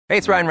Hey,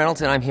 it's Ryan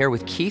Reynolds, and I'm here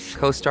with Keith,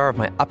 co-star of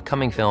my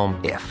upcoming film,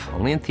 If,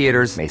 only in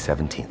theaters May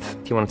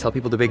 17th. Do you want to tell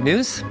people the big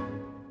news?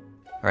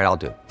 All right, I'll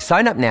do it.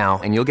 Sign up now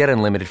and you'll get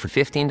unlimited for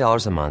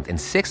 $15 a month and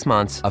 6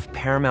 months of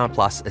Paramount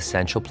Plus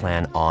Essential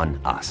Plan on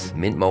us.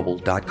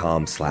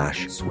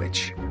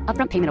 MintMobile.com/switch.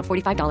 Upfront payment of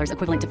 $45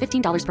 equivalent to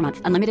 $15 per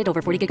month. Unlimited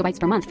over 40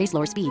 gigabytes per month. Face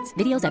lower speeds.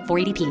 Videos at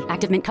 480p.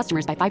 Active Mint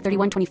customers by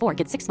 531.24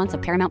 get 6 months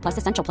of Paramount Plus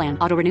Essential Plan.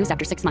 Auto renews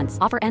after 6 months.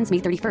 Offer ends May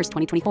 31st,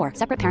 2024.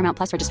 Separate Paramount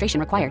Plus registration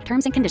required.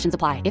 Terms and conditions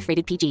apply if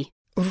rated PG.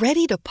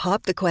 Ready to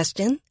pop the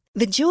question?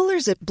 The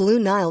jewelers at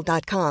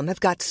BlueNile.com have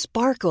got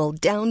sparkle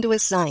down to a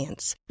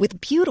science with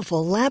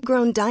beautiful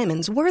lab-grown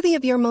diamonds worthy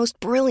of your most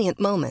brilliant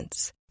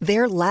moments.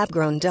 Their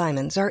lab-grown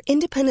diamonds are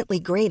independently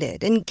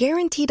graded and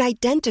guaranteed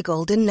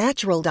identical to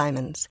natural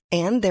diamonds,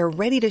 and they're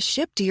ready to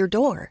ship to your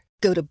door.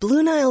 Go to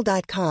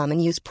BlueNile.com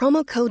and use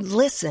promo code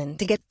LISTEN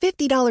to get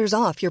 $50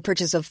 off your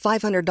purchase of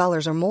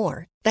 $500 or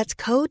more. That's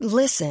code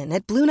LISTEN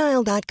at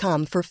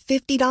BlueNile.com for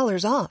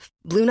 $50 off.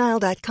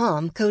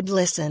 BlueNile.com, code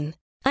LISTEN.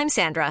 I'm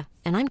Sandra,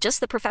 and I'm just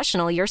the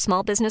professional your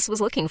small business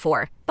was looking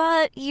for.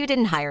 But you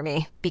didn't hire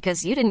me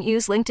because you didn't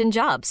use LinkedIn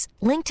Jobs.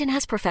 LinkedIn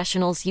has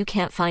professionals you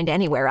can't find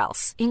anywhere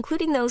else,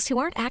 including those who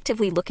aren't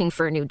actively looking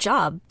for a new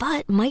job,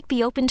 but might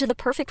be open to the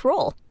perfect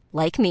role,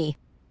 like me.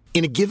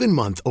 In a given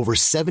month, over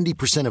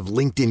 70% of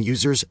LinkedIn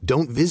users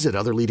don't visit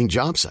other leading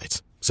job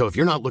sites. So if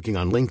you're not looking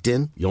on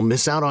LinkedIn, you'll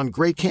miss out on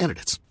great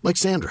candidates like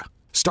Sandra.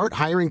 Start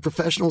hiring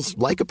professionals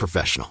like a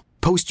professional.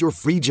 Post your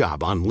free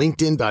job on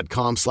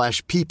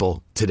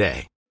linkedin.com/people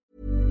today.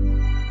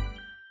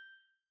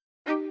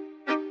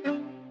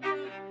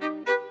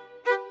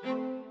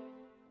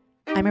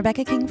 I'm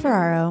Rebecca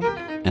King-Ferraro.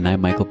 And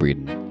I'm Michael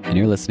Breeden, and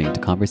you're listening to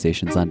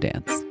Conversations on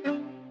Dance.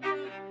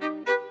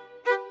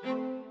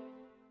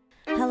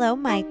 Hello,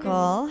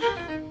 Michael.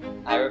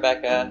 Hi,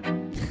 Rebecca.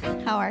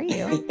 How are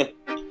you?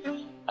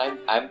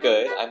 I'm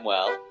good. I'm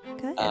well.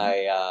 Good.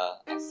 I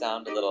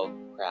sound a little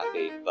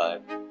crappy,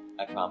 but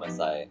I promise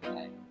I'm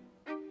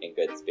in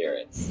good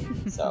spirits.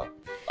 So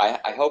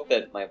I hope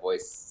that my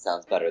voice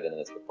sounds better than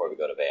this before we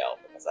go to Vail,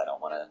 because I don't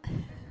want to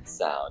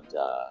sound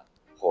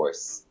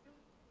hoarse.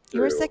 You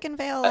were sick in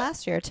Vail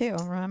last year, too,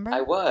 remember? I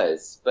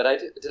was,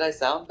 but did I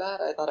sound bad?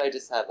 I thought I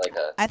just had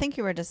I think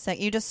you were just sick.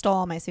 You just stole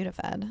all my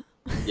Sudafed.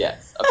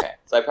 Yes, okay.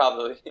 So I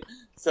probably...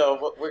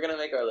 So we're going to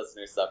make our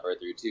listeners suffer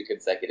through 2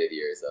 consecutive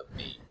years of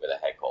me with a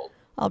head cold.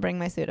 I'll bring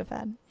my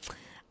Sudafed.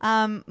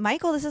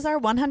 Michael, this is our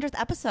 100th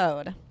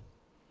episode.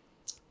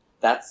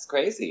 That's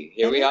crazy.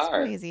 Here we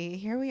are. Crazy.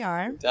 Here we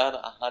are. We've done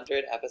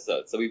 100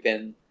 episodes. So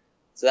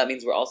that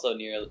means we're also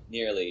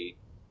nearly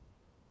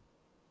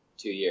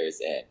 2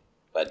 years in.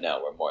 But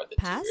no, we're more than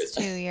past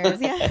 2 2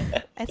 years. years,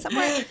 yeah. It's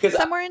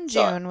somewhere in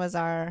June was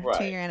our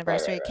 2-year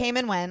anniversary. Right. It came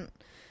and went.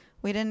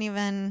 We didn't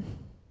even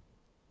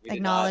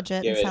acknowledge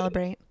it and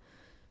celebrate.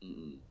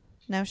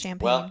 No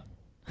champagne. Well,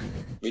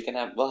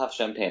 we'll have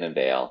champagne and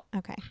Vail.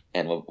 Okay.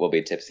 And we'll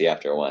be tipsy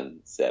after one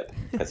sip.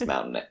 That's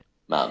mountain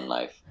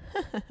life.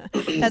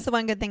 That's the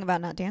one good thing about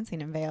not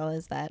dancing in Vail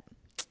is that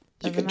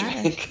you can matter.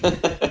 drink.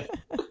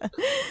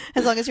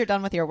 As long as you're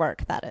done with your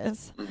work, that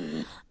is.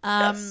 Mm-hmm.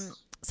 Yes.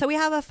 So we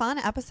have a fun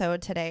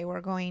episode today. We're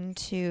going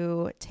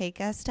to take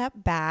a step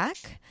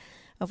back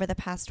over the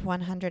past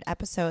 100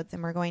 episodes,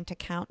 and we're going to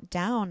count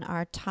down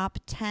our top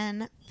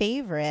 10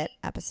 favorite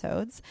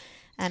episodes.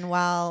 And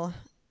while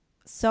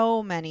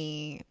so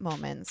many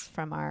moments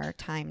from our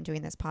time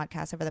doing this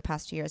podcast over the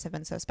past 2 years have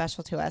been so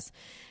special to us,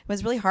 it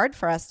was really hard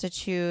for us to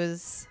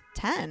choose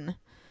 10. It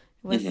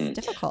was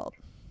difficult.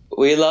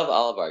 We love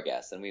all of our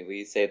guests, and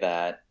we say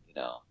that,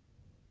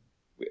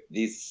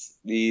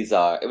 these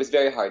are, it was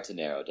very hard to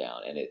narrow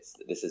down, and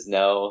this is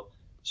no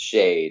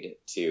shade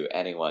to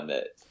anyone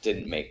that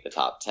didn't make the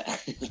top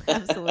 10.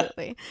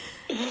 Absolutely.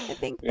 I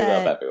think we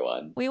love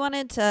everyone. We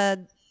wanted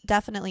to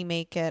definitely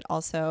make it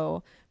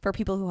also for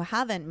people who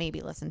haven't maybe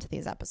listened to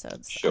these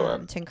episodes. Sure.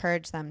 To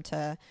encourage them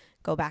to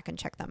go back and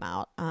check them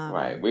out.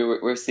 Right.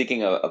 We're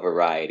seeking a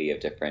variety of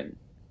different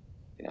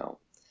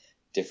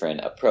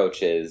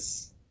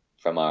approaches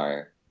from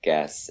our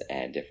guests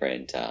and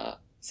different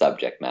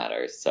subject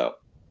matters. So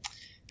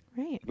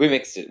right. We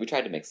mixed it. We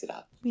tried to mix it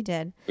up. We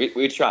did.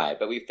 We tried,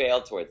 but we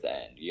failed towards the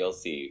end. You'll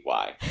see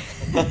why.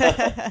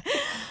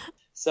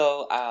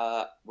 So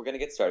we're going to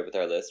get started with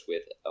our list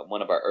with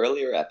one of our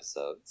earlier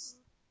episodes.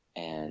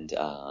 And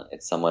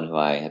it's someone who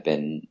I've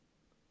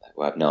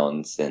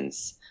known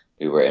since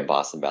we were in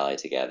Boston Ballet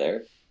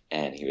together.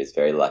 And he was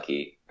very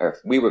lucky, or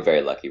we were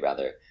very lucky,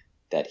 rather,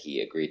 that he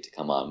agreed to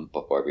come on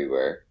before we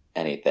were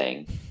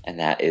anything. And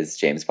that is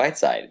James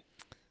Whiteside.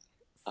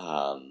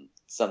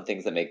 Some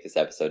things that make this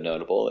episode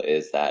notable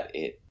is that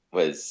it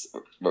was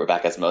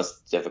Rebecca's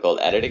most difficult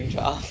editing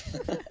job.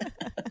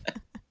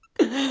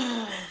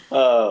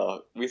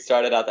 We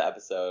started out the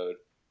episode,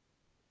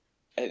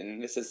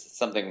 and this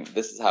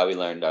is how we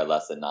learned our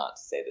lesson not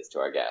to say this to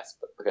our guests,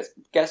 but because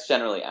guests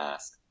generally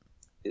ask,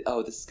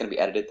 oh, this is going to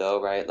be edited though,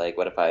 right? Like,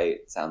 what if I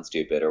sound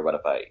stupid, or what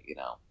if I,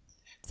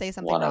 say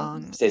something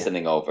wrong, say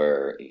something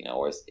over,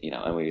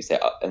 and we say,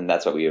 and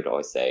that's what we would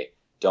always say,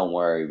 don't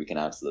worry, we can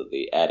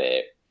absolutely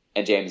edit.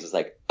 And James was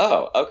like,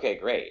 oh, okay,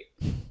 great.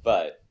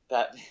 But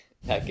that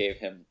gave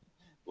him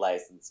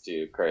license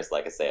to curse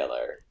like a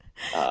sailor.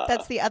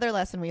 That's the other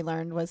lesson we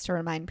learned, was to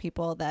remind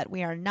people that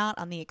we are not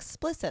on the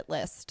explicit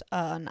list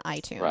on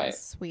iTunes. Right.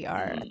 We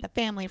are the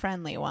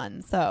family-friendly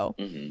one. So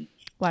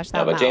watch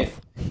that no, but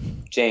mouth.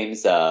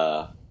 James,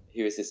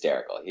 he was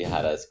hysterical. He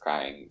had us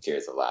crying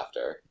tears of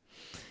laughter.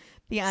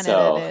 The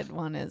unedited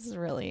one is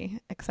really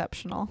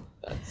exceptional.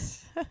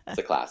 It's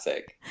a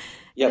classic.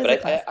 Yeah,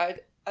 but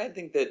I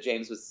think that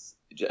James was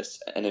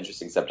just an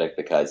interesting subject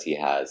because he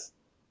has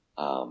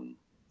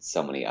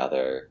so many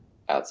other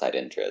outside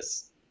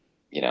interests,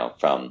 you know,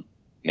 from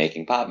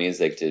making pop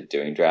music to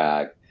doing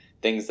drag,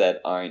 things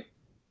that aren't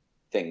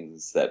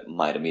things that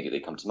might immediately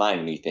come to mind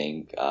when you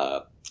think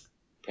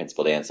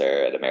principal dancer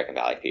at American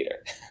Ballet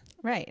Theater.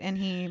 Right. And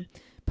he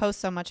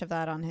posts so much of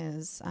that on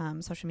his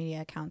social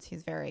media accounts.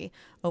 He's very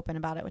open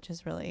about it, which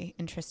is really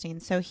interesting.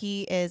 So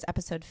he is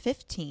episode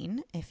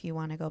 15, if you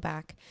want to go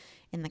back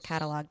in the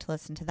catalog to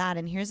listen to that.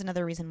 And here's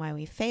another reason why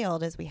we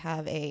failed, is we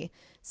have a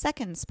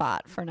second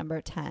spot for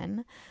number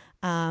 10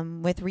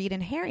 with Reed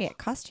and Harriet,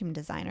 costume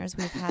designers.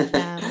 We've had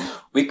them.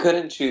 We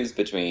couldn't choose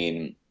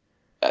between...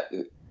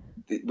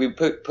 we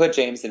put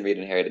James and Reed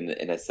and Harriet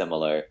in a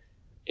similar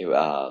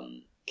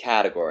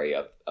category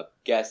of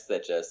guests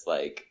that just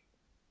like...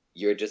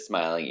 You're just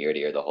smiling ear to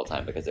ear the whole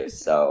time because they're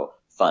so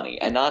funny,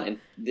 and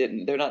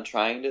they're not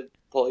trying to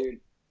pull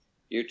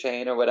your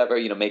chain or whatever,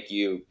 you know, make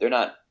you. They're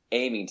not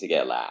aiming to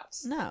get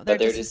laughs. No, they're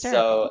just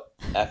so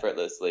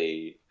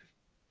effortlessly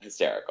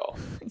hysterical.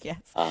 Yes,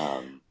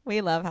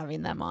 we love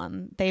having them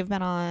on. They've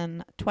been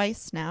on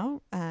twice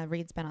now.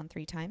 Reed's been on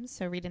 3 times.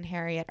 So Reed and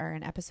Harriet are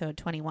in episode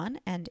 21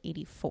 and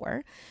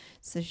 84.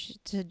 So you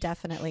should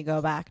definitely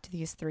go back to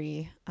these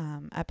 3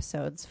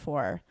 episodes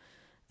for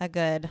a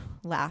good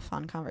laugh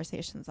on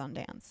Conversations on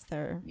Dance.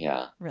 They're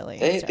really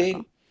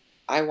hysterical.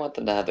 I want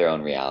them to have their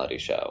own reality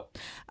show.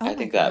 Oh, I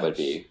think that would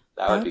be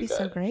good.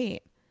 So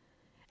great.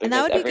 Because and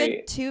that would be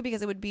good too,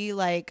 because it would be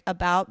like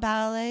about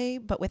ballet,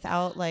 but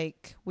without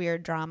like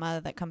weird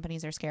drama that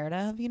companies are scared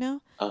of, you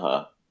know?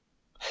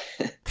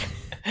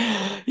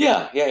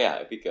 Yeah,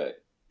 it'd be good.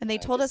 And they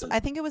told us, I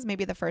think it was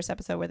maybe the first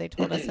episode where they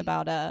told us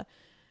about a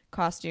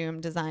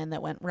costume design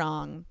that went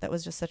wrong. That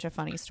was just such a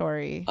funny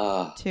story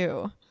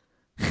too.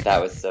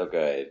 That was so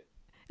good.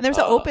 And they were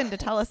so open to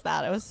tell us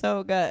that. It was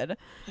so good.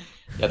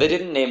 Yeah, they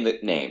didn't name the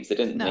names. They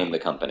didn't name the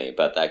company,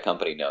 but that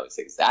company knows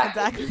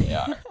exactly who they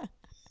are.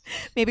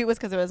 Maybe it was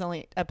because it was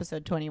only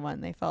episode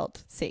 21. They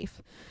felt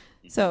safe.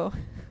 So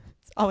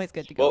it's always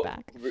good to go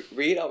back.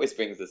 Reed always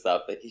brings this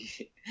up that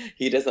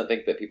he doesn't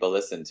think that people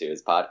listen to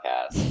his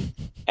podcast,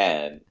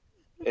 and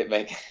it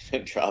makes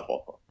him in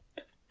trouble.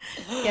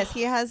 Yes,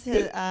 he has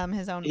his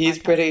own. He's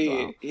podcast pretty. as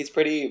well. He's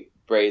pretty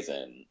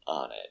brazen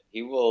on it.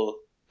 He will.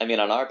 I mean,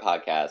 on our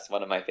podcast,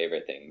 one of my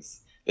favorite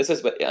things. This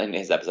was in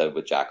his episode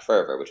with Jack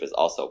Ferver, which was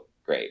also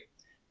great.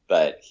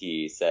 But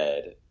he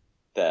said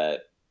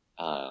that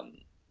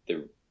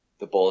the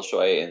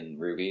Bolshoi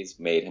and rubies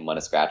made him want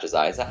to scratch his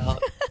eyes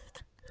out.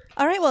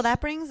 All right, well,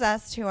 that brings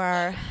us to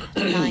our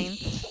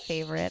 9th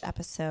favorite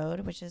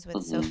episode, which is with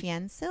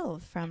Sofiane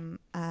Silve from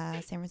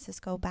San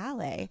Francisco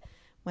Ballet.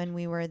 When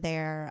we were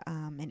there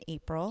in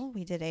April,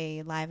 we did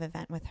a live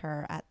event with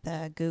her at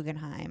the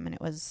Guggenheim, and it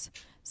was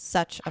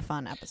such a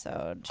fun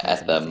episode.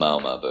 At the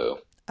MoMA, boo.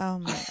 Oh,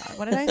 my God.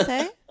 What did I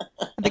say?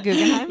 At the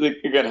Guggenheim? The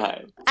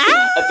Guggenheim.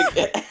 Ah!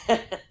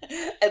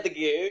 At the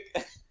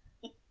Gug.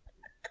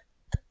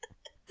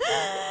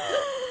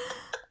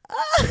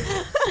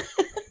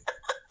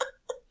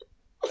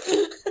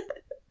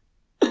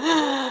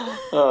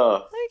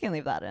 You can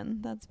leave that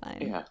in. That's fine.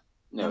 Yeah.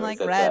 No, I'm like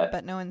red,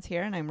 but no one's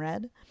here, and I'm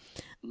red.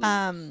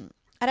 At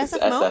SF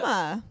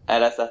MoMA.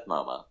 At SF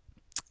MoMA.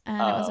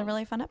 And it was a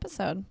really fun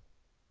episode.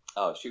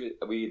 Oh,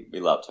 we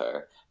loved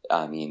her.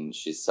 I mean,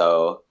 she was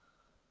so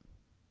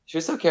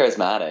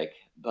charismatic,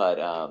 but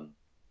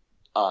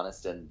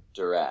honest and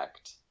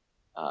direct.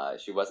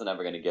 She wasn't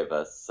ever going to give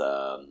us,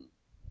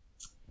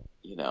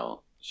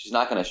 she's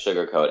not going to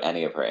sugarcoat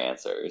any of her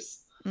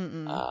answers.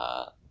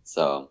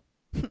 So,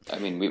 I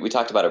mean, we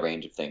talked about a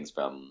range of things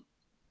from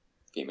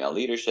female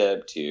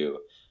leadership to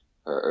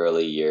her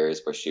early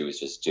years where she was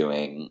just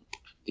doing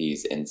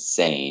these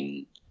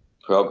insane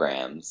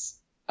programs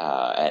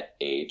at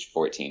age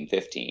 14,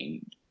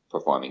 15,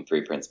 performing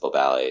 3 principal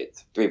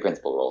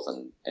roles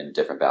in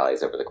different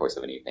ballets over the course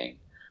of an evening.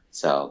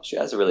 So she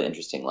has a really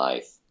interesting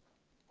life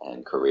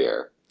and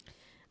career.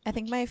 I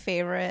think my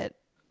favorite,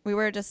 we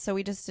just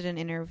did an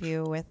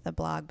interview with the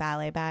blog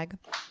Ballet Bag,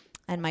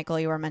 and Michael,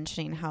 you were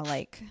mentioning how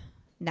like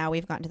now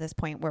we've gotten to this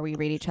point where we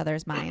read each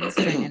other's minds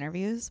during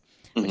interviews,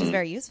 which is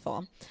very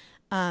useful.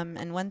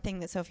 And one thing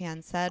that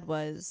Sofiane said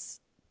was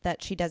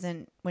that she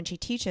doesn't, when she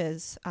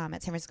teaches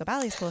at San Francisco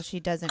Ballet School, she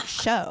doesn't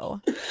show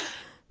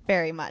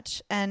very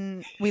much.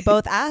 And we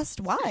both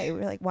asked why. We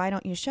were like, why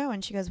don't you show?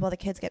 And she goes, well, the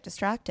kids get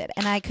distracted.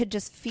 And I could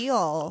just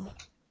feel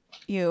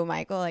you,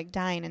 Michael, like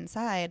dying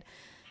inside.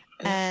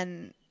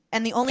 And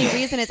And the only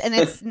reason is, and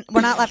it's,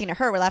 we're not laughing at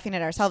her, we're laughing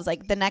at ourselves.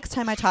 Like the next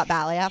time I taught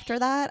ballet after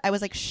that, I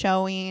was like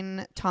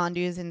showing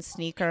tondus in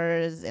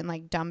sneakers and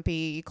like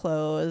dumpy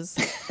clothes.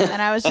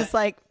 And I was just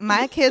like,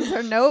 my kids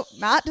are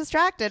not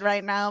distracted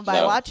right now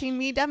by watching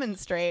me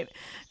demonstrate.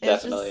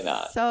 It's Definitely just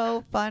not.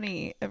 so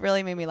funny. It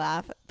really made me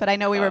laugh. But I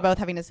know we were both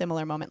having a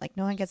similar moment. Like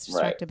no one gets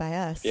distracted by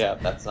us. Yeah,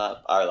 that's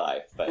not our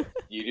life, but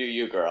you do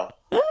you, girl.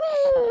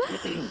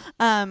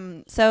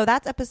 So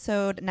that's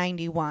episode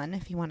 91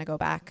 if you want to go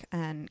back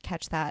and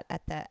catch that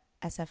at the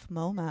SF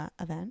MoMA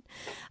event.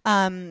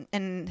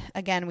 And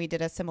again, we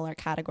did a similar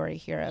category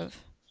here of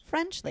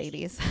French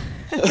ladies.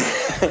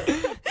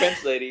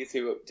 French ladies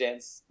who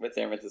dance with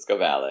San Francisco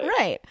Ballet.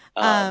 Right.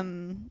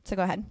 So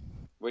go ahead.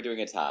 We're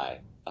doing a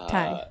tie.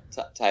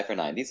 Tie for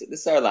 9. This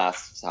is our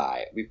last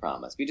tie, we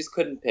promise. We just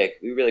couldn't pick.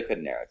 We really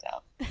couldn't narrow it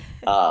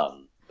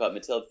down. But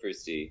Mathilde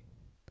Frusti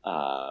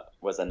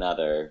was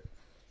another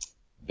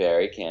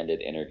very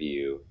candid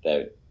interview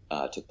that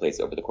took place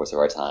over the course of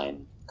our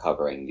time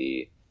covering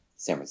the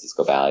San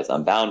Francisco Ballet's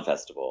Unbound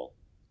Festival.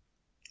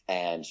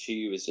 And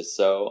she was just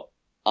so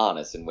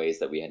honest in ways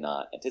that we had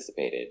not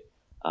anticipated,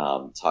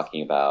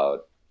 talking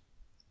about,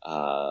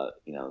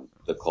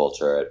 the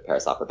culture at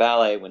Paris Opera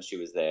Ballet when she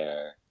was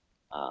there,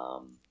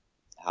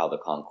 how the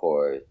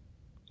Concours,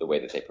 the way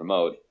that they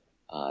promote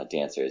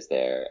dancers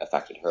there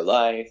affected her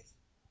life,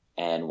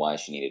 and why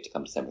she needed to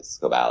come to San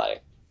Francisco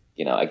Ballet.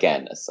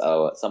 Again,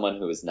 so someone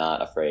who is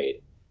not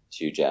afraid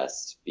to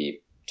just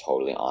be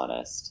totally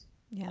honest.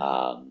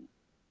 Yeah.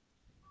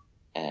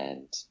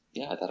 And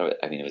yeah, I thought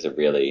it was a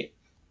really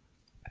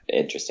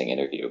interesting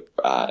interview.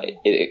 It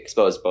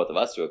exposed both of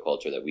us to a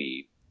culture that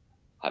we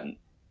haven't,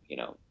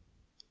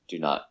 did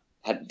not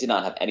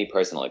have any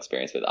personal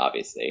experience with,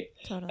 obviously.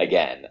 Totally.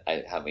 Again,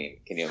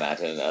 can you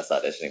imagine us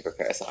auditioning for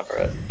Paris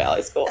Opera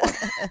Ballet School?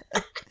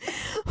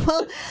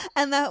 Well,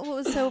 and that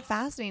was so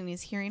fascinating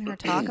is hearing her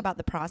talk about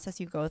the process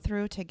you go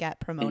through to get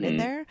promoted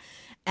there,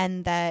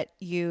 and that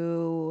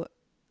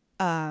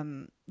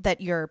that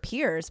your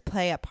peers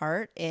play a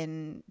part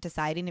in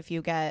deciding if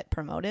you get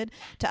promoted.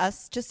 To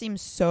us just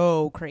seems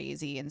so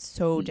crazy and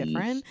so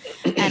different.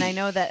 And I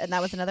know that, and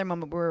that was another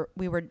moment where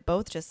we were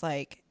both just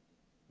like,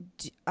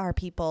 are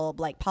people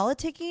like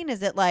politicking?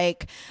 Is it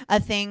like a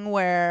thing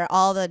where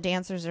all the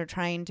dancers are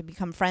trying to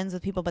become friends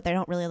with people, but they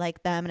don't really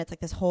like them? And it's like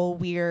this whole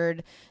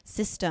weird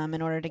system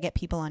in order to get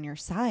people on your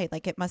side.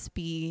 Like it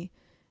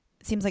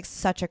seems like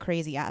such a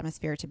crazy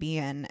atmosphere to be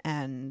in.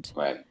 And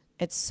right.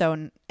 It's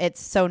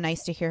so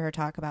nice to hear her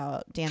talk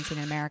about dancing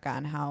in America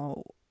and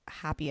how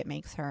happy it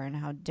makes her and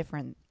how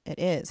different it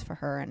is for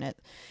her.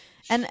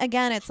 And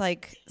again, it's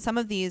like some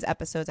of these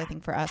episodes, I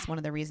think for us, one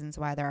of the reasons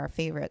why they're our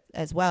favorite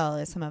as well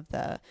is some of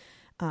the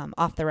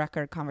off the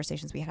record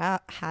conversations we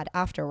had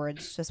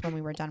afterwards, just when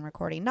we were done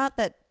recording. Not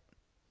that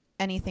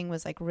anything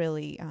was like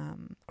really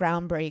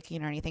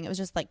groundbreaking or anything. It was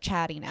just like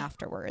chatting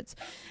afterwards.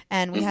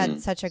 And we had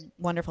such a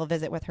wonderful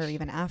visit with her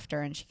even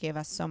after, and she gave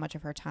us so much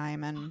of her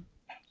time, and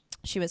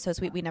she was so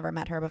sweet. We never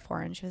met her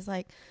before, and she was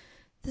like,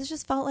 this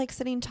just felt like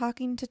sitting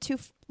talking to two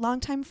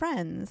longtime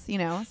friends, So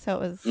it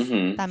was,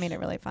 that made it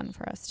really fun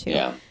for us too.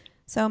 Yeah.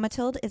 So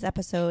Mathilde is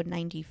episode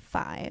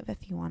 95,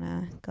 if you want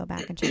to go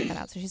back and check that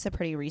out. So she's a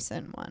pretty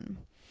recent one.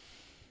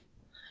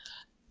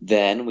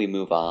 Then we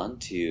move on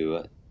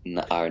to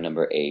our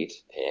number 8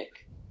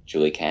 pick,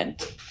 Julie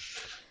Kent.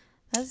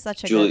 That's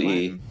such a good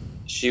one.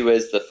 She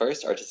was the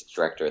first artistic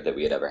director that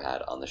we had ever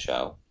had on the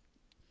show.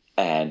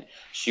 And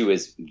she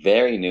was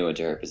very new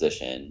into her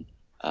position,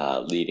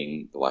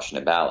 leading the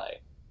Washington Ballet.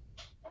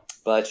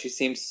 But she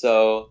seemed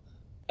so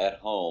at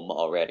home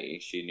already.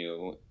 She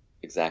knew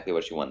exactly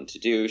what she wanted to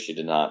do. She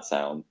did not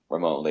sound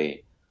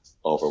remotely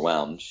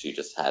overwhelmed. She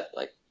just had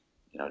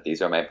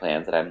these are my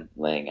plans that I'm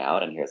laying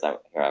out, and here is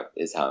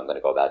how I'm going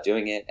to go about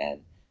doing it,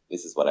 and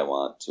this is what I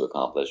want to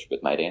accomplish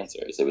with my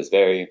dancers. It was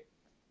very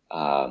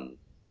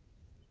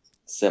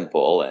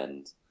simple,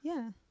 and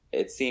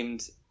it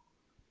seemed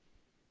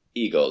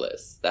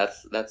egoless.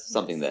 That's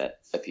something that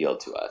appealed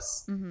to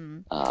us.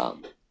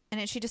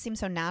 And she just seems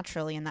so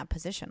naturally in that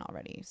position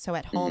already. So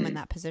at home in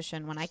that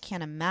position, when I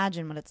can't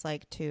imagine what it's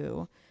like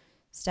to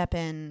step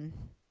in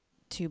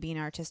to being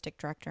an artistic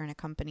director in a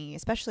company,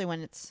 especially when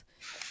it's,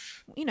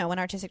 when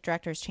artistic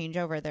directors change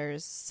over,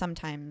 there's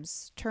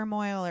sometimes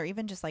turmoil or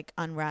even just like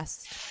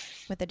unrest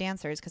with the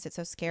dancers because it's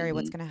so scary.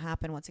 What's going to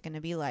happen? What's it going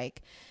to be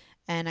like?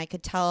 And I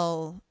could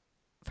tell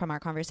from our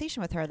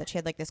conversation with her that she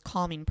had like this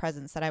calming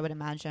presence that I would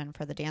imagine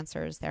for the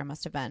dancers there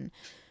must have been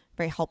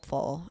very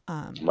helpful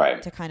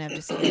to kind of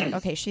just be like,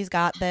 okay, she's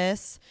got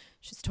this.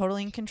 She's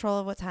totally in control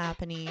of what's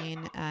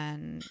happening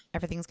and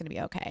everything's going to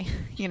be okay,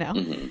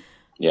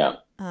 Yeah.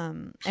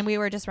 And we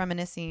were just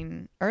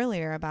reminiscing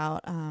earlier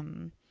about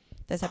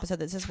this episode.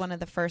 This is one of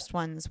the first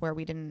ones where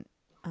we didn't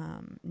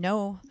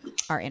know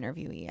our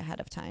interviewee ahead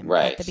of time.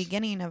 Right. At the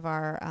beginning of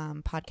our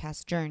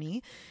podcast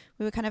journey,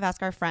 we would kind of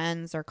ask our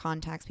friends or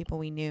contacts, people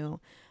we knew,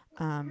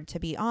 to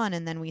be on.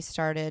 And then we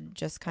started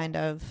just kind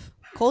of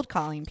cold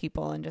calling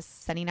people and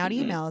just sending out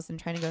emails and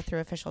trying to go through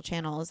official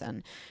channels.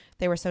 And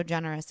they were so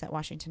generous at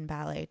Washington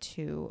Ballet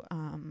to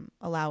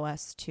allow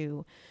us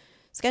to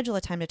schedule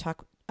a time to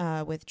talk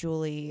with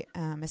Julie,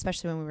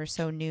 especially when we were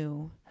so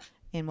new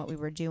in what we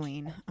were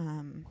doing.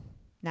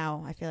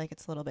 Now I feel like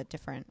it's a little bit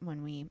different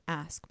when we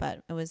ask,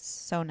 but it was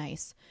so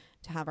nice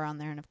to have her on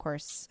there. And of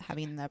course,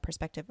 having the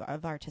perspective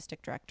of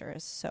artistic director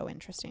is so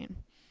interesting.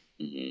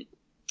 Mm-hmm.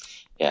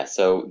 Yeah,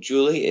 so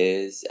Julie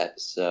is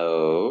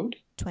episode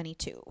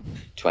 22.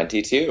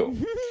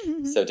 22.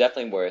 So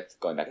definitely worth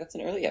going back. That's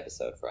an early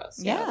episode for us.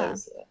 Yeah.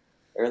 Those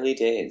early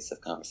days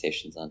of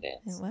Conversations on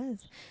Dance. It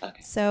was.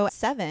 Okay. So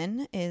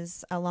 7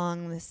 is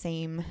along the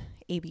same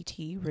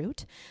ABT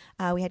route.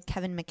 We had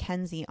Kevin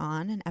McKenzie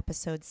on in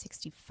episode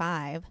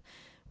 65,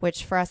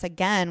 which for us,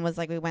 again, was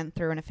like we went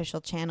through an official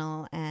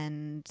channel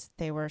and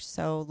they were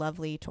so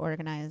lovely to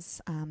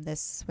organize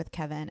this with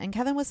Kevin. And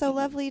Kevin was so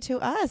lovely to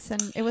us,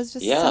 and it was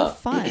just so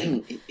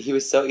fun. He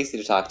was so easy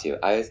to talk to.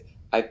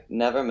 I've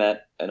never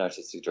met an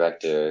artistic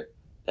director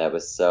that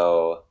was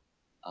so,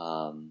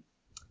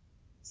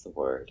 what's the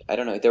word? I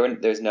don't know.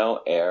 There's no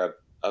air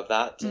of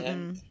that to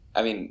him.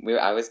 I mean,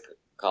 I was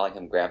calling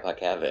him Grandpa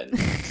Kevin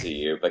to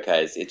you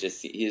because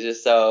he's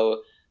just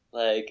so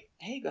like,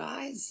 hey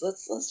guys,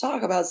 let's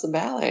talk about some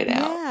ballet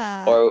now.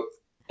 Yeah.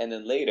 And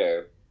then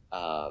later,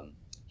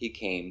 he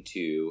came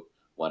to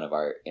one of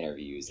our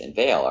interviews in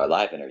Vail, our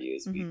live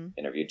interviews. We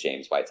interviewed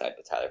James Whiteside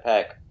with Tyler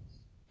Peck,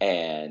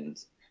 and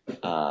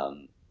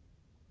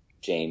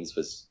James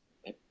was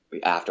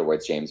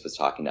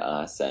talking to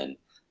us, and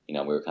we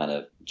were kind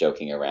of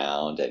joking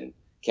around, and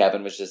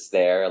Kevin was just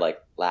there,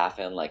 like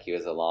laughing, like he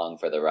was along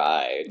for the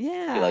ride.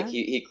 Yeah,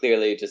 he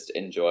clearly just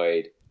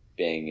enjoyed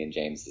being in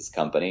James's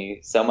company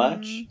so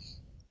much.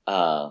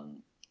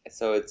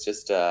 So it's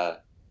just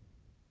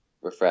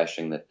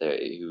refreshing that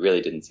he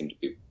really didn't seem to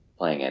be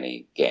playing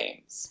any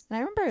games. And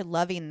I remember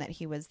loving that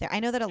he was there. I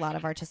know that a lot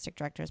of artistic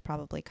directors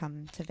probably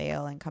come to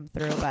Vail and come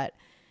through, but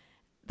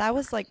that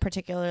was like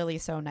particularly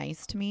so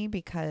nice to me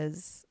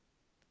because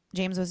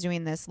James was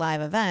doing this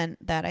live event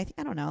that I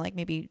don't know, like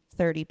maybe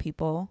 30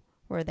 people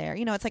were there.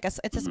 It's like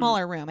it's a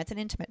smaller room. It's an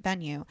intimate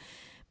venue.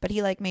 But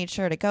he like made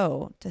sure to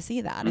go to see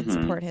that and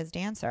support his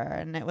dancer.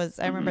 And it was,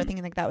 I remember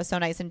thinking like that was so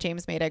nice, and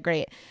James made it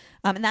great.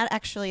 And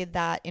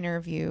that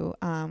interview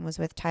was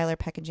with Tyler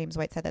Peck and James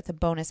Whiteside. That's a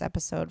bonus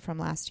episode from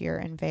last year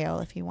in Vail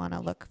if you want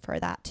to look for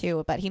that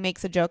too. But he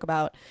makes a joke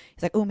about,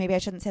 he's like, oh, maybe I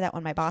shouldn't say that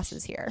when my boss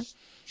is here.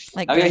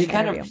 Like, he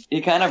kind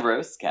of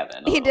roasts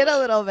Kevin. He did a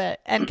little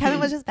bit. And Kevin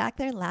was just back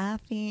there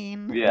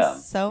laughing. Yeah. It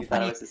was so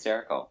funny. It was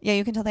hysterical. Yeah,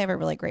 you can tell they have a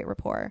really great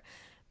rapport.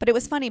 But it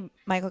was funny,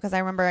 Michael, because I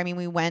remember,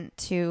 we went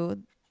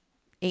to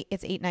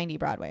it's 890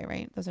 Broadway,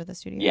 right? Those are the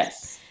studios.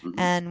 Yes.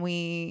 And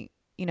we,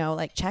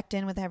 like checked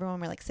in with everyone.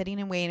 We're like sitting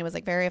and waiting. It was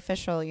like very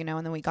official, and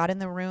then we got in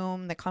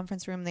the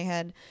conference room they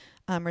had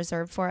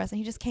reserved for us, and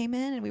he just came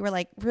in and we were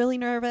like really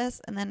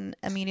nervous. And then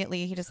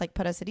immediately he just like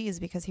put us at ease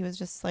because he was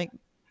just like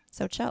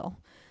so chill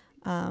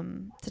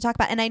to talk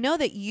about. And I know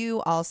that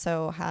you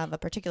also have a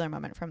particular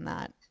moment from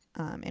that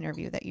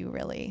interview that you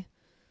really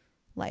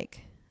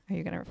like. Are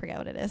you going to forget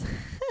what it is?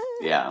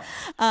 Yeah.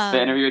 The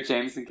interview with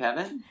James and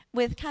Kevin?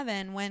 With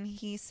Kevin, when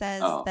he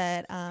says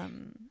that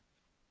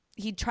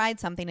he tried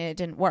something and it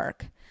didn't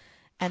work.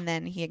 And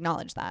then he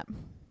acknowledged that.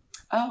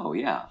 Oh,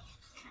 yeah.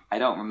 I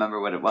don't remember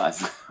what it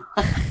was.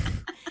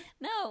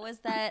 No, it was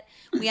that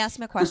we asked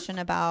him a question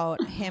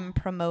about him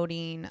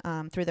promoting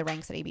through the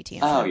ranks at ABT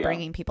instead of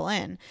bringing people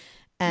in.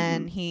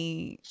 And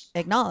he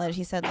acknowledged,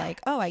 he said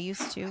like, oh, I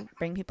used to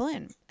bring people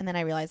in. And then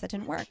I realized that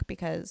didn't work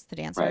because the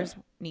dancers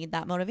need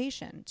that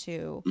motivation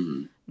to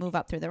move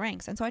up through the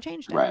ranks. And so I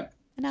changed it. Right.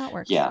 And now it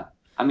works. Yeah.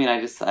 I mean,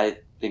 I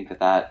think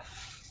that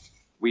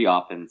we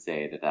often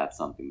say that that's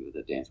something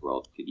that the dance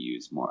world could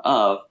use more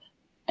of.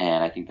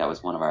 And I think that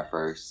was one of our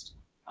first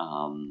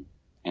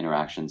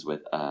interactions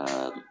with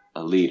a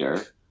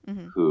leader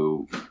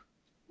who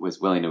was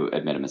willing to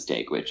admit a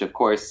mistake, which of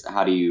course,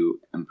 how do you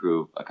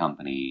improve a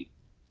company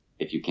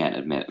if you can't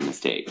admit a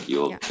mistake?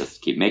 You'll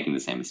just keep making the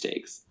same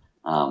mistakes.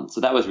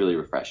 So that was really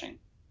refreshing.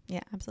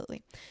 Yeah,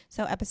 absolutely.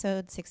 So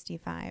episode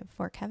 65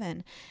 for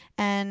Kevin.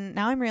 And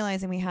now I'm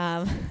realizing we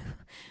have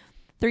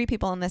 3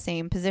 people in the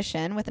same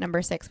position. With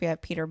number 6, we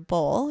have Peter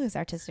Bull, who's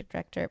artistic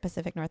director at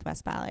Pacific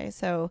Northwest Ballet.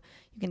 So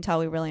you can tell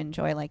we really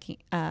enjoy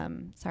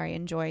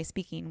enjoy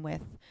speaking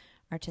with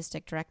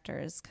artistic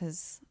directors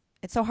because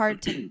it's so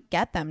hard to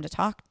get them to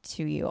talk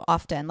to you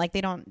often. Like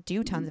they don't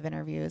do tons of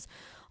interviews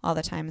all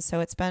the time. So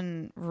it's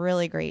been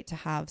really great to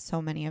have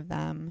so many of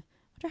them.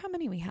 I wonder how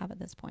many we have at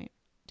this point.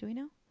 Do we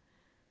know?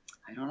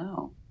 I don't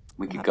know.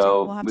 We'll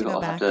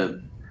have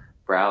to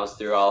browse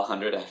through all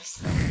 100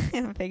 episodes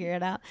and figure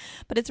it out.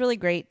 But it's really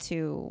great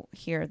to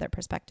hear their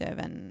perspective,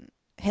 and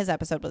his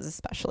episode was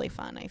especially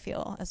fun, I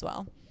feel, as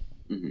well.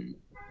 Mm-hmm.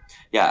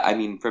 Yeah, I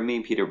mean, for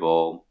me, Peter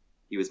Bull,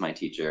 he was my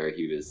teacher.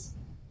 He was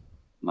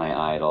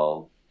my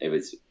idol. It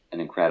was an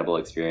incredible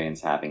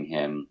experience having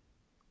him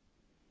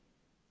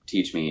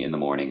teach me in the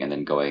morning and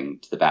then going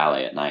to the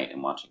ballet at night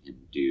and watching him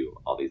do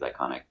all these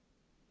iconic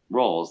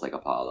roles like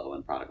Apollo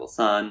and Prodigal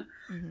Son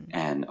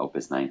and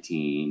Opus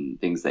 19,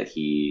 things that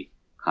he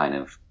kind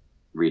of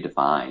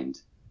redefined,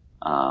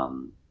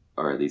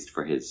 or at least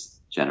for his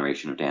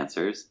generation of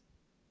dancers.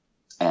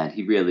 And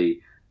he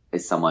really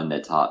is someone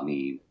that taught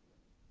me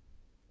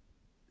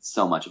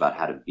so much about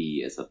how to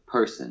be as a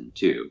person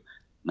too,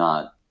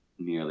 not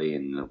merely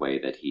in the way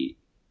that he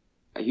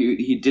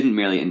didn't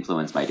merely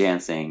influence my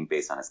dancing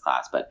based on his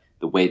class, but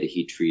the way that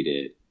he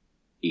treated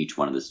each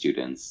one of the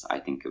students. I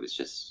think it was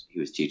just, he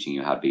was teaching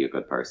you how to be a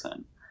good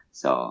person.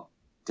 So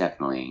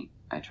definitely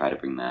I try to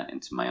bring that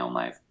into my own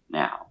life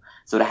now.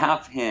 So to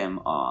have him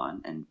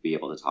on and be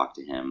able to talk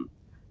to him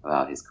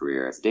about his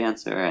career as a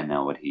dancer and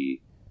now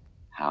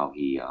how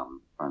he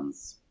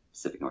runs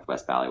Pacific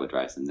Northwest Ballet, what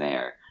drives him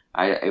there,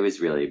 it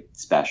was really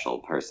special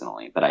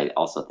personally, but I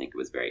also think it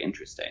was very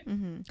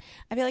interesting.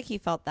 I feel like he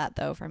felt that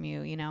though from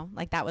you, you know,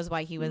 like that was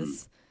why he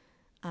was,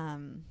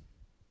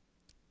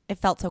 it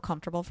felt so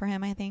comfortable for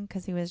him, I think,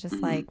 because he was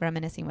just like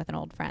reminiscing with an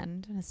old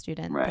friend and a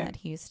student that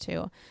he used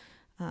to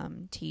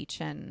teach.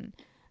 And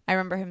I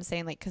remember him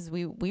saying, like, because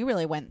we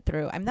really went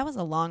through, I mean, that was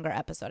a longer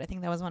episode. I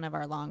think that was one of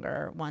our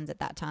longer ones at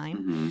that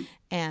time.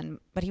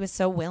 But he was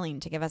so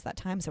willing to give us that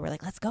time. So we're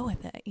like, let's go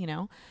with it, you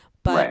know?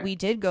 But we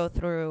did go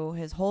through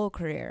his whole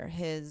career,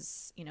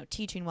 his, you know,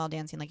 teaching while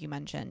dancing, like you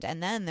mentioned.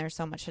 And then there's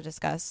so much to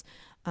discuss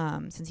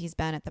since he's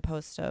been at the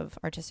post of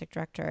artistic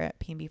director at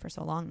P&B for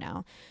so long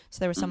now.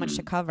 So there was so much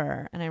to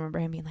cover. And I remember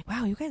him being like,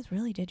 wow, you guys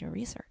really did your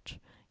research.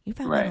 You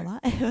found out a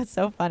lot. It was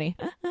so funny.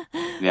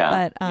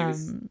 But he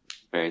was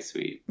very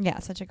sweet. Yeah,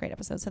 such a great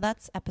episode. So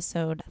that's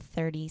episode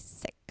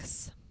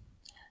 36.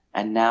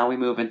 And now we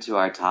move into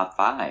our top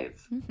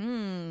 5.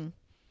 We're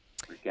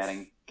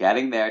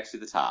getting there to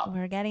the top.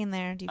 We're getting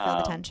there. Do you feel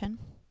the tension?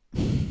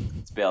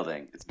 It's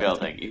building. It's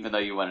building. Even though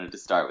you wanted to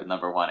start with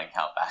number 1 and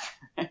count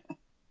back.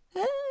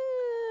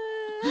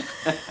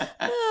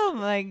 Oh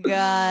my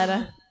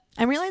God.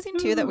 I'm realizing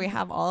too that we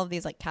have all of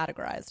these like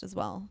categorized as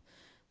well.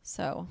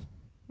 So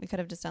we could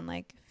have just done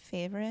like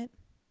favorite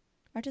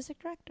artistic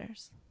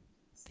directors,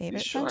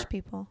 favorite French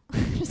people.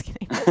 Just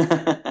kidding.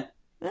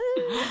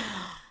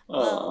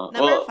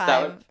 Number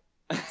 5.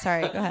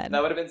 Sorry, go ahead.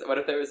 That would have been. What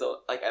if there was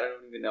I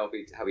don't even know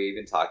how we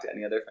even talked to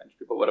any other French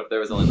people. What if there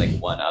was only like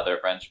one other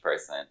French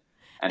person,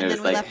 and it was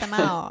then we left them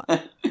out?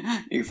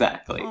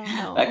 Exactly. Oh,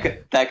 no.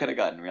 That could have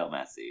gotten real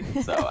messy.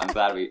 So I'm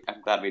glad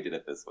we did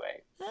it this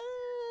way.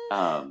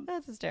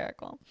 That's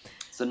hysterical.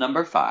 So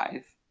number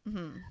 5,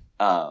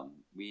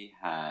 we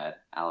had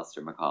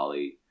Alistair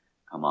Macaulay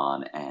come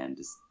on and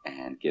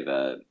give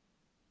a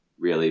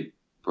really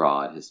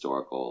broad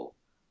historical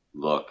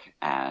look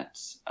at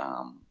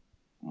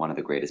one of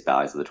the greatest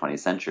ballets of the 20th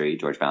century,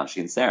 George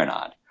Balanchine's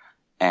Serenade.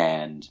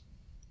 And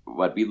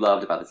what we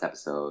loved about this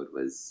episode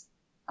was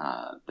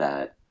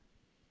that,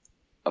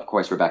 of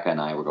course, Rebecca and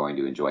I were going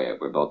to enjoy it.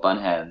 We're both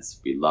bunheads.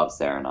 We love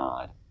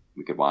Serenade.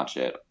 We could watch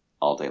it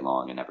all day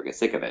long and never get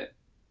sick of it.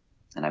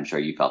 And I'm sure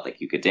you felt like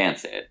you could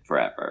dance it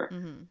forever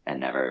and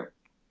never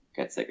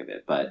get sick of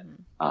it. But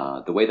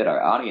the way that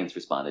our audience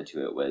responded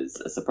to it was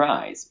a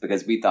surprise,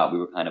 because we thought we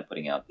were kind of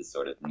putting out this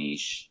sort of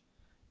niche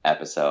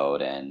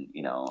episode, and,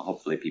 you know,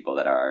 hopefully people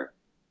that are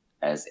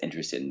as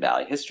interested in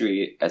ballet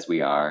history as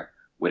we are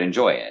would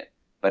enjoy it.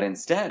 But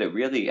instead, it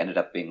really ended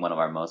up being one of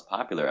our most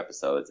popular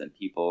episodes, and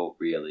people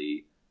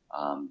really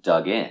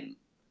dug in.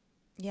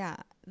 Yeah,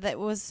 that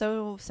was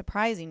so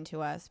surprising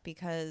to us,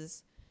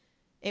 because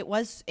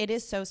it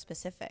is so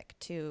specific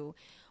to,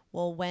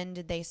 well, when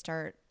did they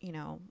start, you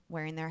know,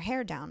 wearing their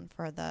hair down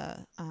for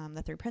the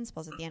 3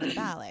 principals at the end of the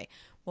ballet?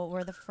 What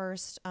were the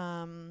first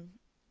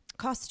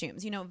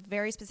costumes? You know,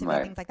 very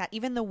specific things like that.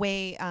 Even the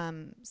way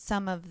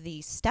some of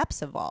the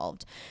steps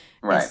evolved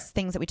is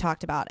things that we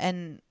talked about.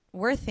 And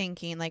we're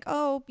thinking like,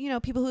 oh, you know,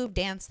 people who've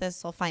danced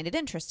this will find it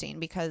interesting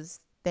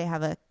because they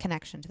have a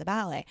connection to the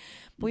ballet.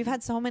 But we've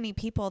had so many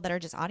people that are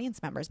just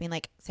audience members being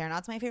like,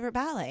 Serenade's my favorite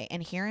ballet,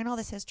 and hearing all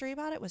this history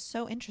about it was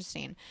so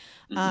interesting.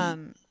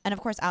 And of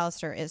course,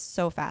 Alistair is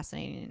so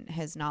fascinating.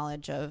 His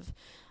knowledge of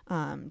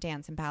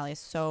dance and ballet is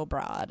so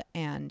broad,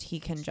 and he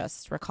can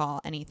just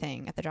recall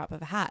anything at the drop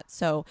of a hat.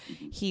 So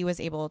he was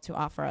able to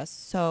offer us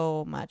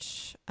so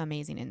much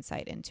amazing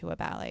insight into a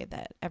ballet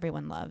that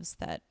everyone loves,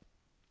 that,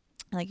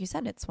 like you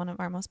said, it's one of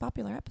our most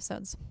popular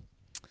episodes.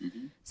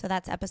 So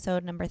that's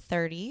episode number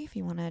 30, if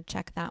you want to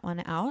check that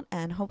one out.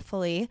 And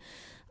hopefully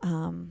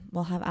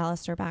we'll have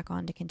Alistair back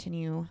on to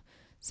continue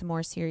some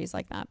more series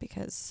like that,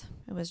 because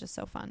it was just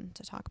so fun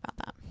to talk about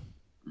that.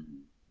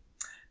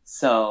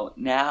 So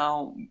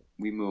now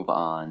we move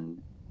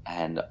on,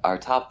 and our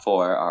top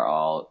 4 are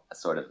all a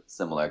sort of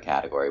similar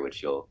category,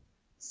 which you'll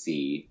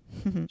see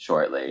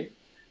shortly.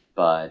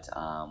 But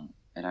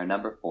in our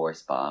number 4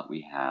 spot,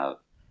 we have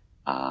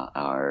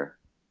our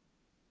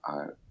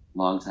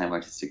longtime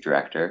artistic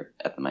director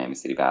at the Miami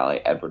City Ballet,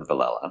 Edward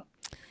Villela,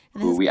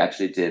 who we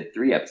actually did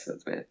 3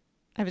 episodes with.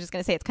 I was just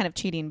going to say it's kind of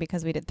cheating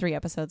because we did 3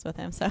 episodes with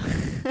him. So,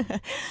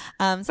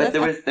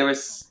 but there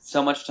was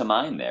so much to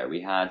mine there.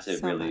 We had to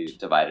really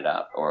divide it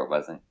up, or it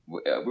wasn't.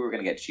 We were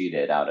going to get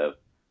cheated out of,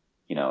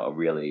 you know, a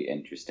really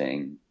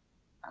interesting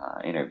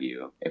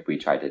interview if we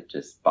tried to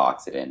just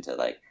box it into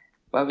like,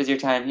 what was your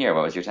time here?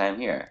 What was your time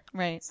here?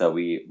 Right. So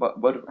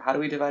how do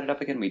we divide it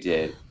up again? We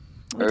did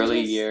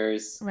early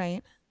years.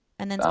 Right.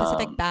 And then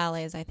specific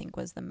ballets, I think,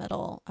 was the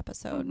middle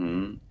episode.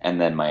 Mm-hmm.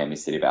 And then Miami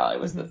City Ballet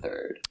was the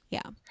third.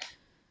 Yeah.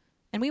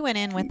 And we went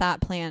in with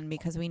that plan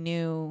because we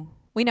know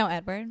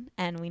Edward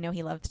and we know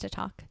he loves to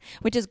talk,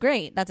 which is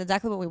great. That's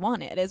exactly what we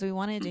wanted, is we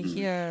wanted to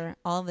hear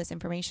all of this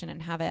information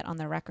and have it on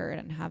the record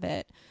and have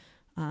it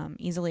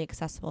easily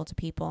accessible to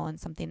people and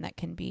something that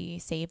can be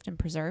saved and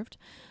preserved.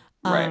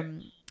 Right.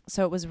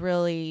 So it was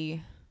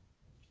really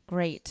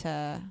great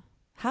to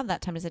have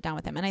that time to sit down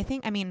with him.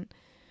 And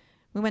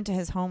we went to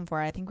his home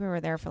I think we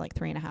were there for like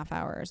 3.5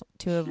 hours,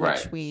 2 of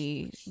which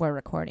we were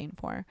recording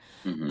for.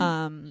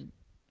 Mm-hmm.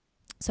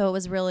 So it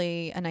was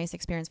really a nice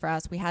experience for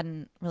us. We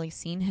hadn't really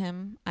seen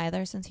him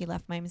either since he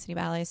left Miami City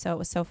Ballet. So it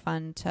was so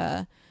fun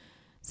to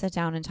sit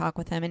down and talk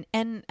with him.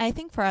 And I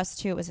think for us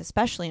too, it was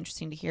especially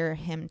interesting to hear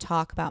him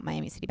talk about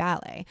Miami City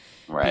Ballet,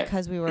 right?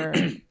 Because we were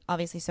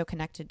obviously so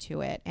connected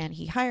to it and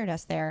he hired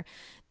us there,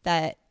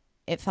 that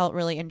it felt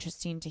really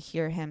interesting to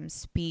hear him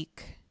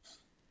speak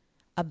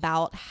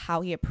about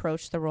how he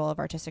approached the role of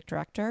artistic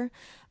director,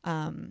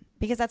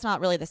 because that's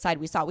not really the side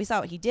we saw. We saw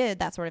what he did,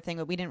 that sort of thing,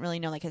 but we didn't really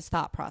know like his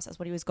thought process,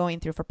 what he was going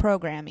through for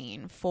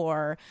programming,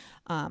 for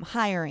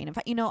hiring. In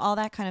fact, all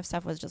that kind of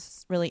stuff was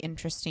just really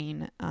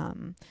interesting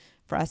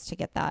for us to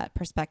get that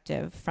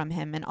perspective from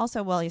him. And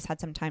also, well, he's had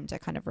some time to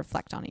kind of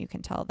reflect on it. You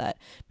can tell that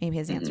maybe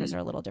his answers are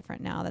a little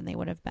different now than they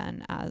would have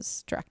been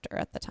as director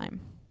at the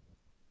time.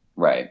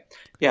 Right.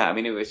 Yeah. I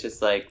mean, it was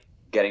just like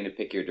getting to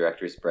pick your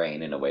director's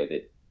brain in a way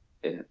that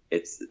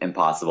it's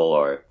impossible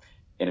or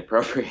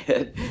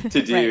inappropriate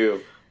to do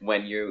right.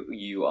 when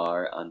you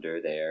are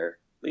under their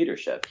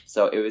leadership.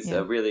 So it was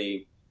a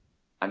really,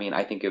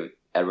 I think of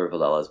Edward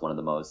Villella as one of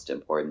the most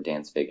important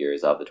dance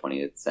figures of the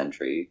 20th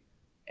century.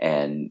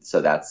 And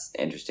so that's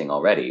interesting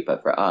already.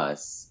 But for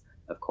us,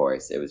 of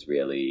course, it was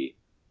really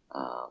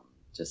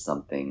just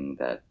something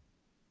that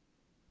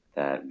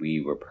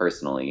we were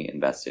personally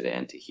invested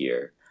in to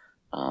hear,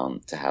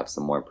 to have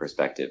some more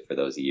perspective for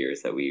those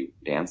years that we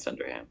danced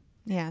under him.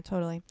 Yeah,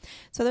 totally.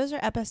 So those are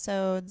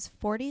episodes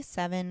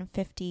 47,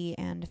 50,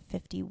 and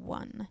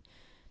 51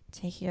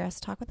 to hear us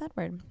talk with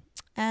Edward.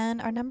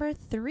 And our number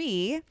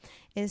 3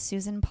 is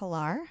Susan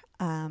Pilar.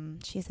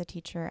 She's a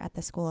teacher at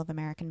the School of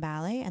American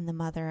Ballet and the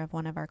mother of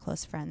one of our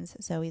close friends,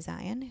 Zoe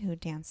Zion, who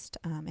danced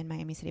in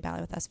Miami City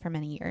Ballet with us for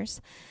many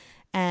years.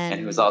 And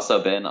who's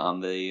also been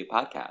on the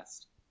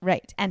podcast.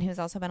 Right. And who's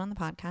also been on the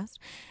podcast.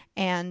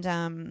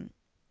 And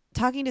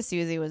talking to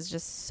Susie was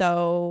just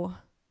so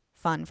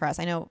fun for us.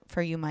 I know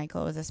for you,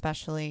 Michael, it was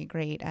especially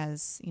great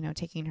as,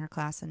 taking her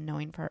class and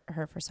knowing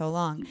her for so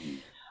long.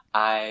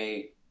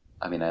 I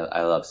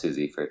love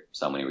Susie for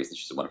so many reasons.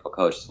 She's a wonderful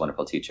coach. She's a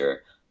wonderful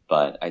teacher.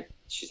 But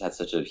she's had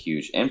such a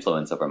huge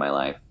influence over my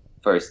life.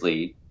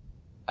 Firstly,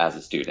 as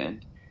a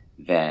student.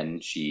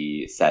 Then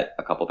she set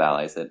a couple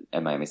ballets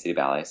at Miami City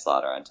Ballet,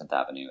 Slaughter on 10th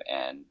Avenue,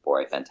 and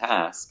Bourrée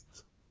Fantasque.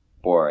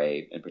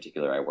 Bourrée, in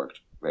particular, I worked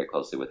very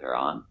closely with her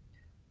on.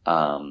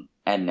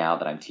 And now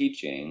that I'm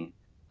teaching,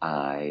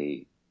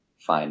 I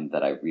find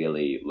that I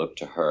really look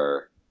to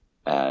her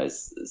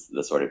as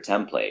the sort of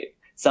template.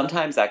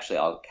 Sometimes, actually,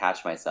 I'll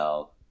catch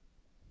myself,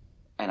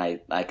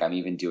 and I'm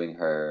even doing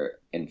her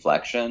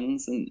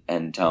inflections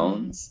and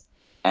tones,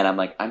 and I'm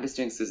like, I'm just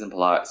doing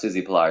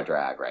Susie Pilar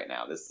drag right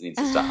now. This needs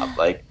to stop.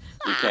 Like,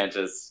 I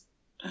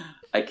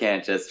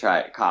can't just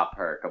try cop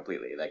her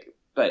completely. Like,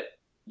 but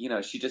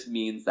she just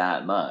means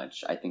that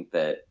much. I think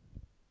that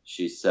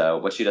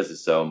what she does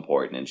is so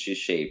important, and she's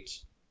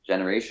shaped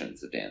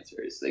generations of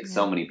dancers. Like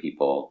so many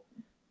people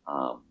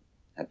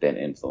have been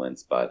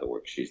influenced by the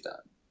work she's done.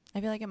 I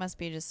feel like it must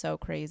be just so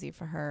crazy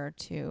for her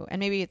to, and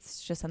maybe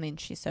it's just something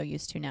she's so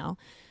used to now,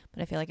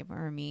 but I feel like if it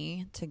were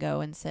me to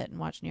go and sit and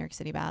watch New York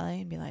City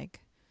Ballet and be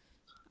like,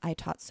 I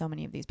taught so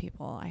many of these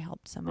people, I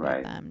helped so many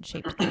of them,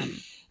 shaped them.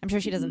 I'm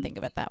sure she doesn't think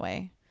of it that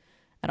way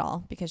at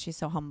all because she's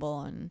so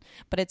humble,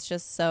 but it's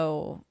just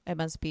so, it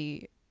must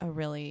be a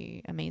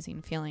really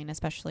amazing feeling,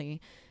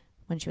 especially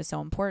when she was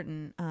so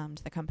important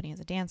to the company as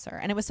a dancer.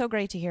 And it was so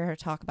great to hear her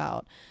talk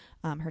about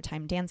her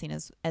time dancing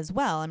as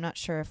well. I'm not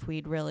sure if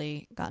we'd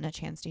really gotten a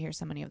chance to hear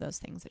so many of those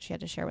things that she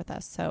had to share with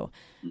us. So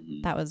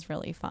that was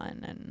really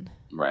fun and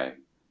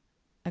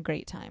a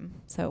great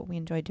time. So we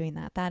enjoyed doing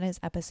that. That is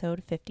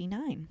episode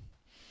 59.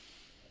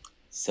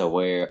 So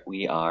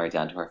we are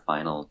down to our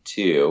final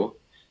 2.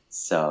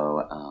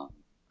 So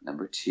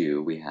number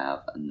 2, we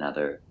have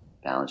another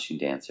balancing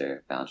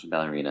dancer, balancing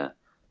ballerina,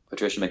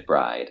 Patricia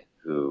McBride,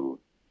 who,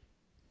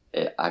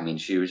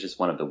 she was just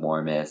one of the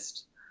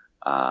warmest,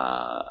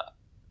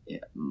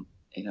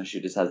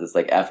 she just has this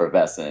like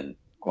effervescent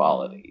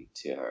quality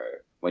to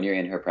her. When you're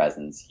in her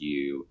presence,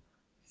 you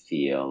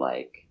feel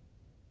like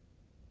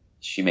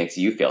she makes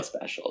you feel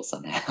special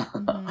somehow.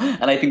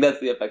 And I think that's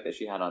the effect that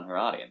she had on her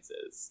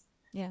audiences.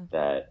 Yeah.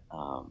 That,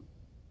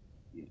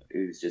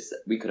 it was just,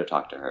 we could have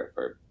talked to her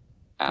for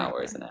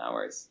hours and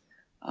hours.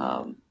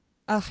 And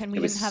we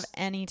didn't have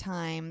any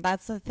time.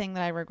 That's the thing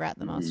that I regret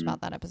the most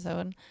about that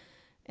episode.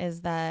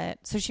 is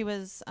that, so she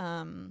was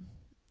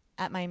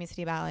at Miami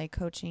City Ballet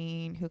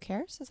coaching Who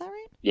Cares? Is that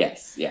right?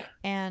 Yes. Yeah.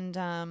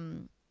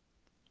 And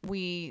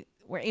we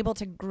were able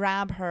to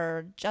grab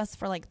her just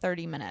for like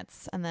 30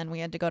 minutes. And then we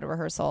had to go to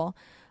rehearsal.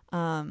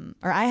 Or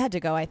I had to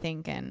go, I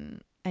think.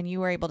 And you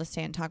were able to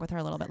stay and talk with her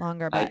a little bit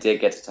longer. But I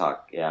did get to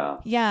talk. Yeah.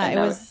 Yeah.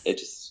 And it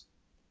just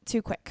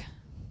too quick.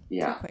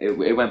 Yeah. Too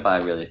quick. It went by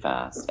really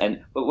fast.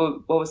 But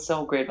what was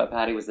so great about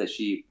Patty was that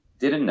she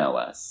didn't know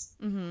us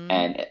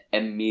and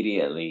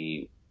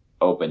immediately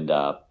opened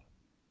up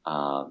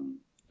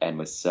and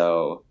was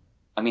so,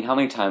 I mean, how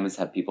many times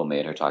have people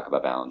made her talk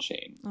about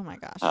Balanchine? Oh my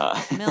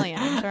gosh, a million,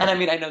 I'm sure. And I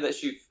mean, I know that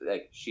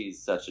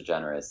she's such a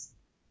generous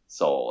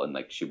soul and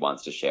like she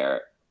wants to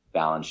share.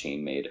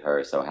 Balanchine made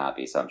her so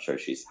happy, so I'm sure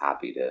she's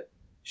happy to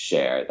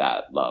share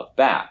that love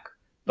back.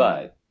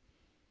 But,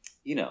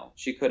 you know,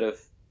 she could have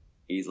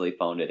easily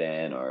phoned it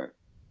in or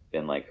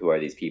been like, who are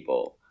these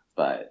people?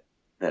 But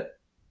that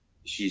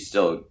she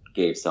still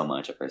gave so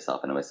much of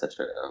herself, and it was such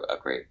a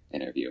great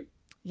interview.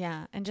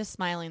 Yeah, and just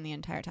smiling the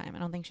entire time. I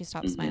don't think she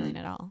stopped smiling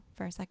at all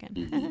for a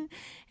second.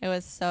 It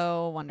was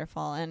so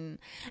wonderful. And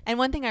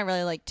one thing I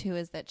really liked too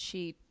is that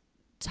she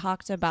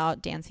talked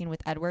about dancing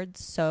with Edward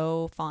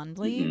so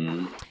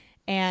fondly.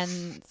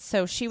 And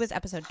so she was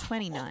episode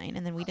 29,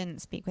 and then we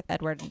didn't speak with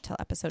Edward until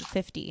episode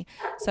 50.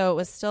 So it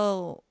was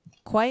still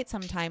quite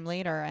some time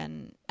later.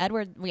 And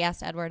we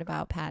asked Edward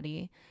about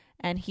Patty,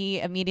 and he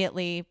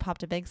immediately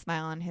popped a big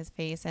smile on his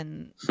face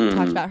and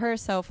talked about her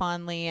so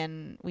fondly.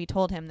 And we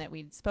told him that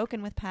we'd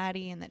spoken with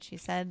Patty and that she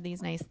said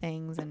these nice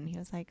things. And he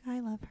was like,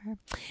 I love her.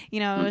 You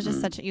know, it was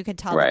just you could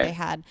tell that they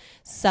had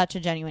such a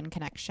genuine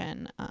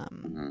connection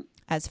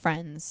as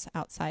friends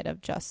outside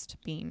of just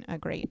being a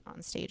great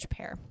onstage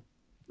pair.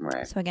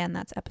 Right. So again,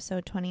 that's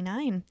episode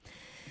 29.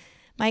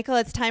 Michael,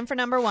 it's time for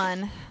number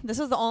 1. This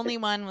was the only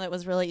one that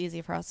was really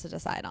easy for us to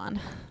decide on.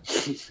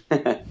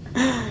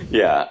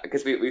 Yeah,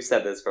 because we've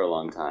said this for a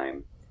long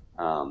time,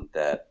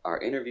 that our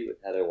interview with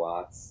Heather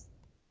Watts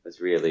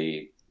was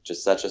really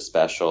just such a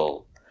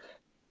special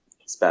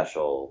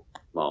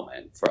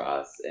moment for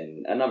us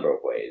in a number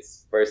of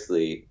ways.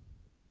 Firstly,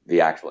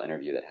 the actual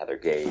interview that Heather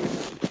gave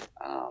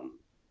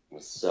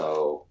was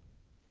so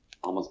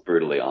almost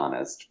brutally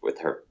honest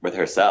with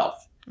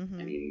herself.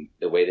 I mean,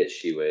 the way that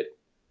she would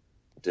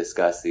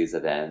discuss these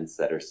events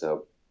that are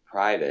so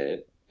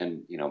private,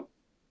 and, you know,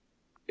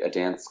 a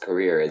dance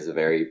career is a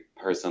very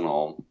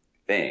personal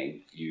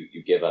thing.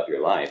 You give up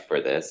your life for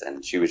this,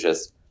 and she was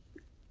just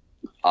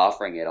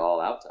offering it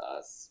all out to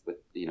us with,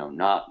 you know,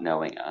 not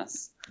knowing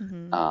us.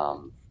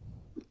 And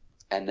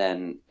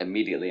then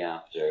immediately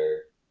after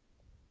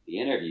the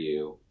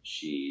interview,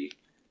 she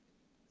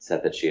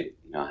said that she had,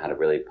 you know, had a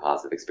really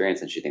positive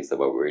experience, and she thinks that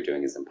what we were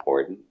doing is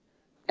important.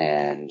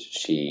 And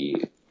she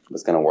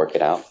was going to work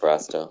it out for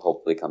us to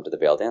hopefully come to the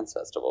Vail Dance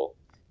Festival,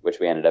 which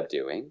we ended up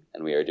doing,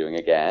 and we are doing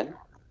again.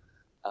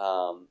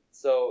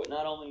 So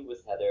not only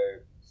was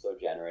Heather so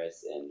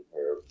generous in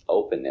her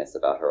openness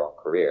about her own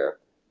career,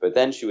 but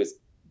then she was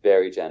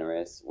very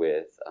generous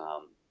with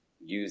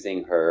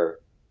using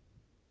her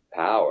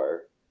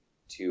power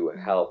to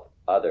help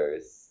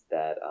others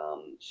that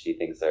she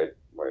thinks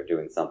were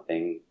doing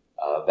something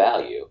of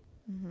value.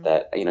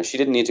 That, you know, she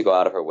didn't need to go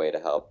out of her way to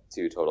help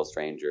 2 total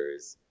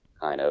strangers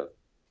kind of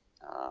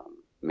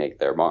make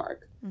their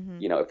mark.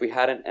 You know, if we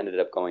hadn't ended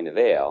up going to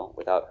Vail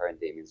without her and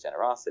Damien's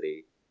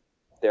generosity,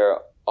 there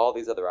are all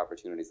these other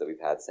opportunities that we've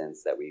had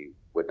since that we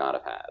would not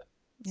have had.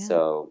 Yeah.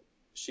 So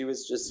she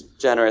was just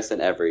generous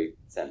in every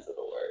sense of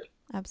the word.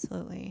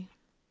 Absolutely.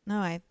 No,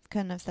 I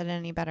couldn't have said it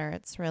any better.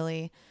 It's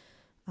really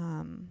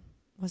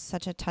was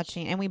such a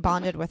touching, and we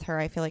bonded with her,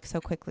 I feel like,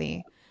 so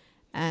quickly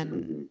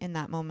and in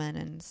that moment.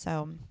 And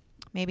so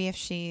maybe if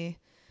she,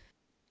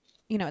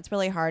 you know, it's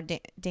really hard.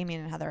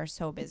 Damien and Heather are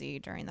so busy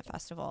during the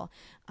festival.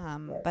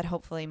 But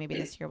hopefully maybe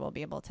this year we'll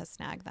be able to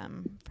snag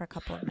them for a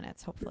couple of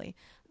minutes, hopefully.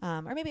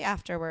 Or maybe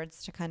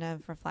afterwards to kind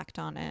of reflect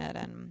on it.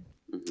 And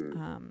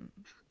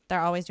they're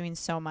always doing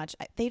so much.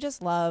 They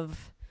just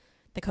love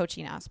the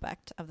coaching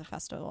aspect of the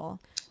festival.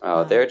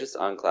 Oh, they're just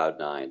on cloud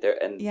 9.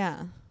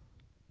 Yeah.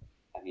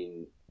 I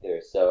mean,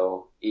 they're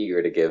so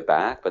eager to give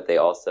back, but they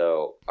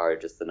also are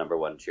just the number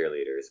 1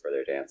 cheerleaders for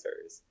their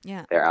dancers.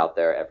 Yeah. They're out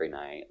there every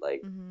night,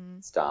 like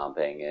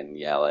stomping and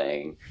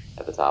yelling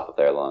at the top of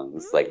their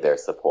lungs, like their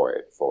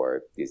support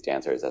for these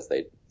dancers as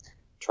they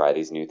try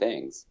these new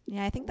things.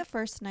 Yeah, I think the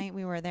first night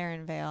we were there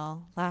in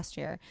Vail last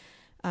year,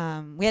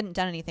 we hadn't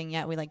done anything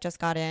yet. We just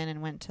got in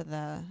and went to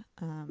the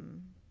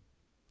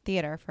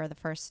theater for the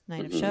first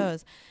night of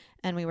shows.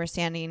 And we were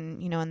standing,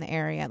 you know, in the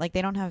area. Like,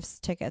 they don't have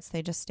tickets.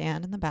 They just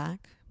stand in the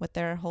back with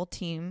their whole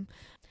team.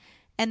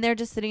 And they're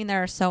just sitting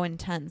there so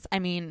intense. I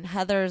mean,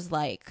 Heather's,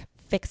 like,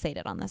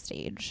 fixated on the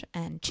stage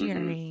and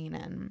cheering.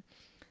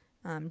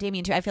 And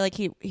Damien, too. I feel like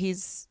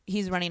he's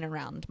running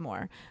around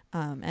more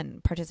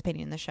and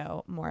participating in the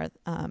show more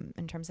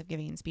in terms of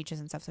giving speeches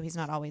and stuff. So he's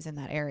not always in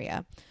that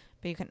area.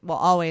 But we'll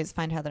always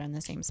find Heather in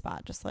the same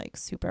spot, just, like,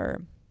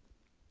 super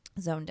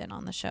zoned in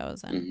on the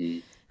shows.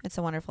 And it's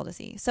so wonderful to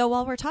see. So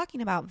while we're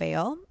talking about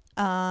Vail,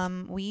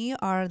 we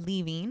are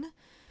leaving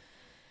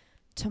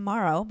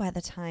tomorrow by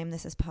the time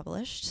this is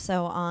published.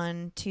 So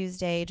on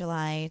Tuesday,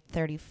 July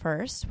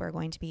 31st, we're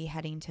going to be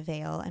heading to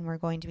Vail, and we're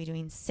going to be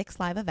doing 6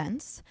 live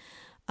events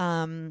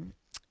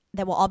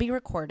that will all be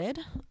recorded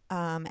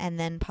and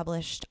then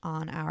published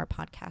on our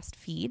podcast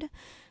feed.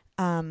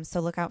 So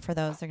look out for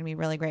those. They're going to be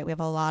really great. We have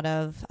a lot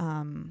of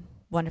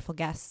wonderful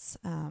guests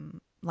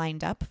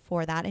lined up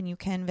for that. And you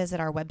can visit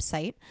our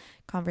website,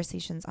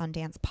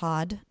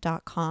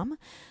 conversationsondancepod.com.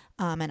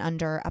 And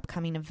under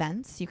upcoming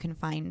events, you can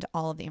find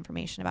all of the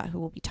information about who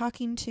we'll be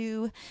talking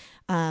to.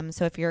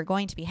 So if you're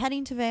going to be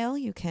heading to Vail,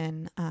 you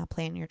can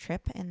plan your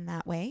trip in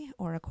that way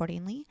or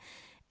accordingly.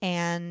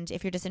 And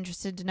if you're just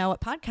interested to know what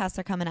podcasts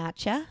are coming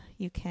at you,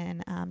 you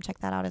can check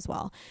that out as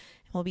well.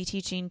 We'll be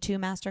teaching 2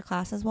 master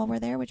classes while we're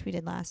there, which we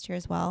did last year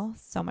as well.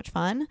 So much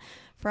fun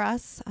for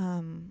us.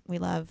 We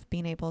love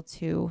being able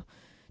to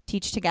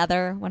teach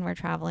together when we're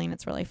traveling.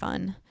 It's really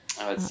fun.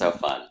 Oh, it's so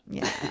fun.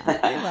 Yeah,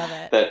 I love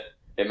it.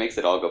 It makes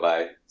it all go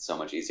by so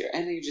much easier.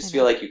 And you just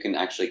feel like you can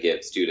actually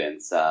give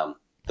students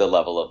the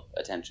level of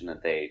attention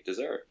that they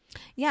deserve.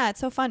 Yeah, it's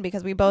so fun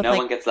because we both no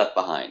one gets left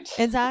behind.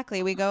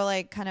 Exactly. We go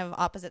like kind of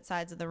opposite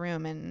sides of the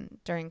room and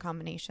during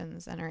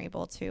combinations and are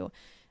able to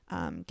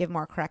give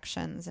more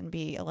corrections and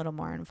be a little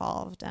more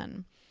involved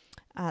and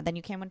than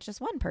you can with just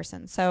one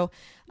person. So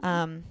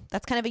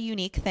that's kind of a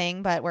unique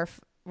thing, but we're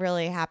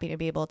really happy to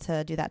be able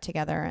to do that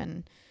together.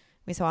 And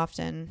we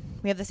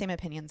have the same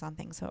opinions on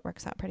things, so it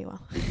works out pretty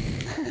well.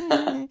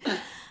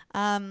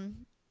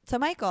 So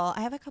Michael,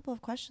 I have a couple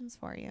of questions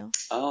for you.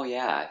 Oh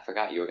yeah, I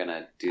forgot you were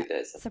gonna do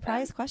this.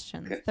 Surprise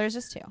questions. Okay. There's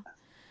just 2.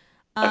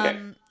 Okay.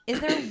 Is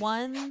there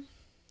one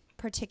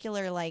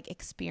particular like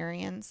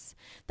experience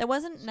that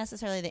wasn't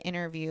necessarily the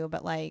interview,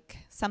 but like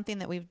something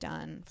that we've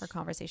done for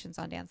Conversations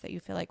on Dance that you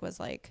feel like was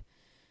like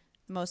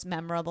the most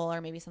memorable, or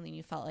maybe something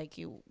you felt like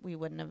we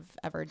wouldn't have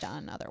ever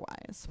done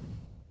otherwise?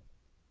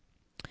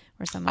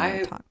 Or someone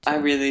I talked to? I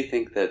really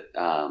think that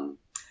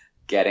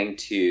getting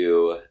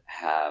to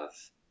have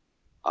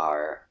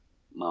our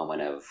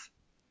moment of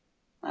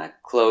not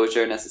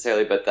closure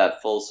necessarily, but that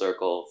full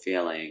circle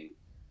feeling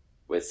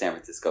with San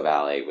Francisco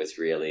Ballet was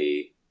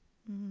really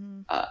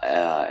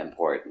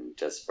important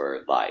just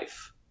for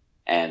life.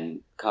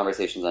 And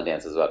Conversations on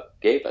Dance is what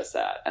gave us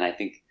that. And I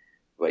think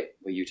what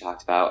you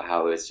talked about,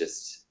 how it was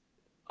just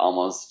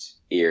almost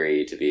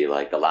eerie to be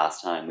like the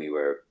last time we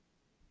were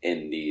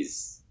in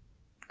these,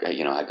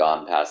 had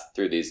gone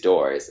through these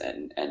doors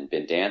and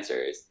been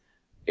dancers.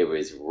 It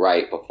was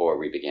right before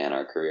we began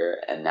our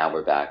career, and now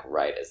we're back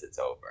right as it's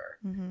over.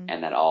 Mm-hmm.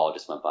 And that all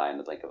just went by in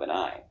the blink of an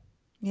eye.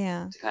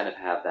 Yeah. To kind of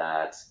have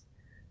that,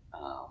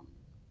 I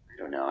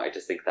don't know, I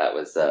just think that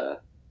was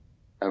a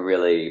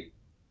really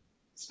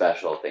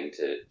special thing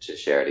to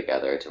share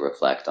together, to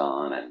reflect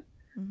on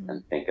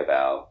and think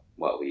about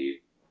what we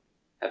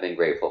have been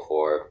grateful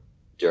for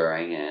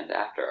during and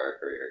after our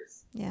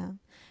careers. Yeah.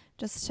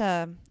 Just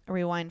to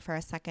rewind for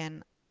a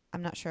second,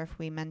 I'm not sure if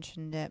we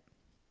mentioned it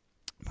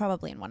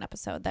probably in one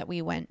episode that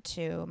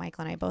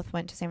Michael and I both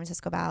went to San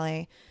Francisco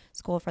Ballet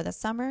School for the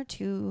summer.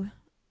 You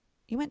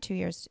went 2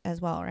 years as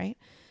well, right?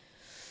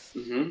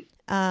 Mm-hmm.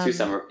 2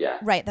 summer, yeah.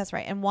 Right, that's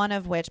right. And one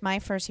of which, my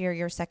first year,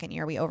 your second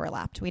year, we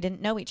overlapped. We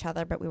didn't know each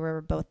other, but we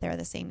were both there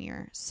the same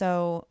year.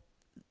 So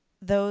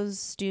those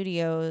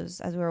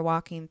studios, as we were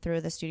walking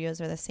through, the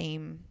studios are the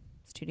same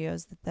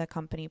studios that the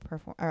company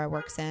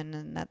works in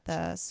and that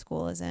the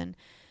school is in.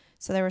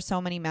 So there were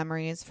so many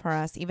memories for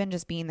us, even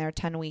just being there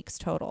 10 weeks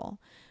total.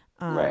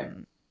 Right.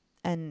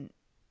 And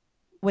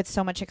with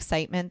so much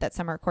excitement that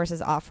summer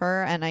courses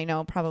offer. And I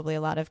know probably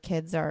a lot of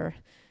kids are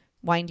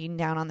winding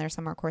down on their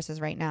summer courses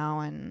right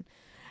now. And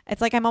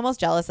it's like, I'm almost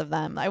jealous of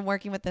them. I'm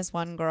working with this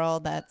one girl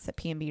that's at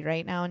PMB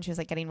right now, and she was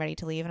like getting ready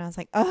to leave. And I was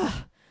like,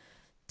 ugh,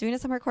 doing a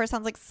summer course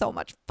sounds like so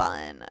much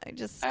fun.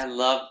 I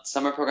love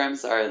summer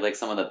programs are like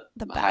some of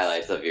the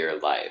highlights of your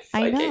life.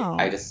 I know.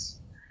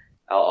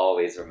 I'll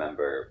always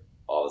remember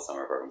all the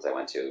summer programs I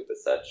went to with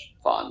such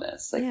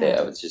fondness.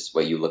 It was just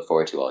what you look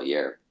forward to all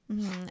year.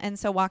 Mm-hmm. And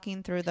so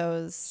walking through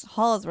those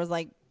halls was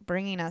like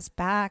bringing us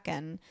back.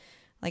 And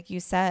like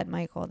you said,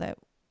 Michael, that,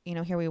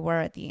 here we were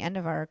at the end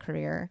of our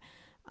career,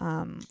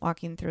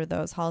 walking through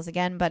those halls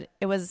again. But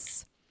it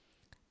was,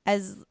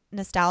 as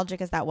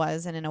nostalgic as that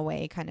was, and in a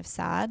way kind of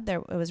sad,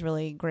 it was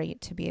really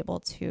great to be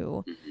able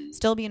to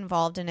still be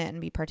involved in it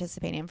and be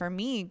participating. And for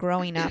me,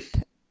 growing up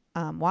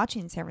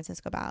watching San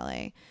Francisco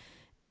Ballet,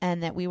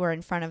 and that we were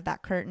in front of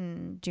that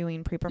curtain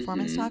doing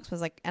pre-performance talks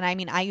was like, and I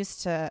mean, I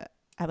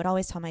would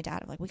always tell my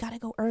dad, like, we got to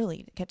go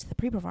early to get to the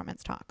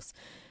pre-performance talks.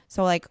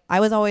 So like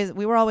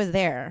we were always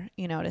there,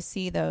 to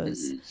see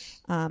those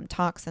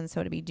talks. And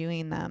so to be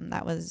doing them,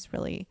 that was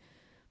really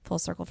full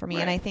circle for me.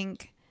 Right. And I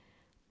think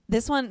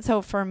this one,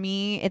 so for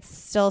me, it's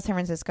still San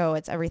Francisco.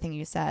 It's everything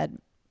you said.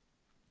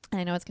 And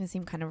I know it's going to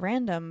seem kind of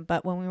random,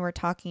 but when we were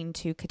talking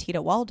to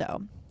Katita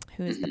Waldo,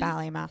 who is the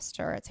ballet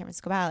master at San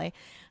Francisco Ballet,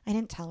 I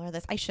didn't tell her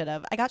this. I should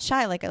have. I got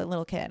shy like a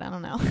little kid. I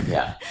don't know.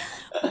 Yeah.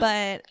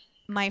 But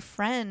my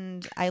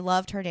friend, I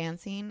loved her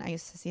dancing. I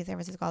used to see San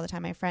Francisco all the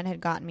time. My friend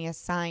had gotten me a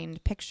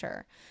signed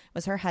picture. It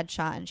was her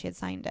headshot, and she had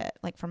signed it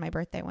like for my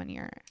birthday one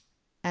year.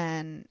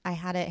 and I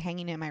had it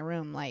hanging in my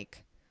room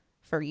like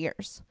for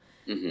years.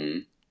 Mm-hmm.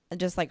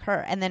 Just like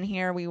her. And then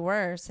here we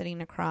were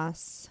sitting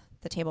across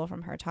the table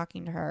from her,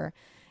 talking to her.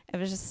 It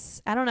was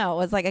just, I don't know. It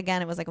was like,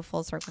 again, it was like a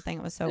full circle thing.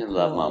 It was so cool.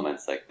 I love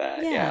moments like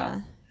that.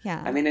 Yeah.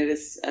 Yeah. I mean, it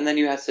is. And then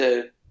you have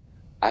to,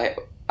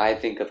 I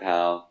think of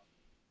how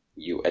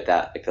you, at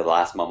the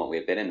last moment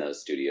we've been in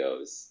those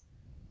studios,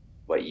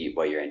 what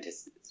you're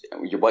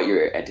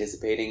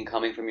anticipating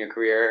coming from your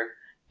career,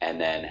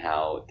 and then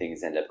how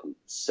things end up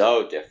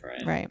so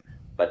different. Right.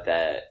 But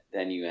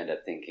then you end up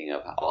thinking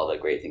of all the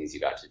great things you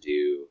got to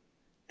do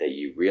that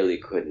you really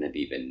couldn't have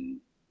even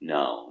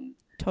known.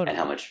 Totally. And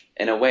how much,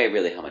 in a way,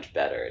 really how much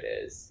better it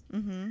is.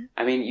 Mm-hmm.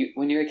 I mean,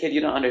 when you're a kid,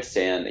 you don't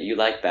understand that you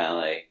like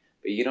ballet,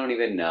 but you don't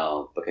even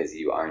know because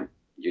you're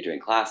doing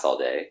class all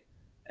day.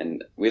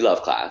 And we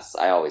love class.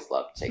 I always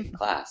loved taking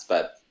class,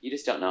 but you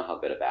just don't know how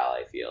good a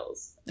ballet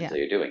feels until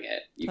you're doing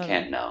it. You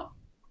can't know.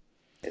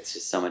 It's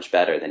just so much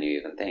better than you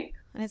even think.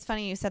 And it's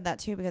funny you said that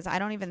too, because I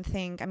don't even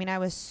think, I mean, I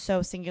was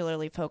so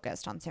singularly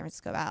focused on San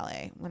Francisco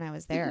Ballet when I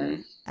was there.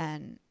 Mm-hmm.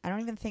 And I don't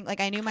even think, like,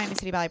 I knew Miami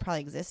City Ballet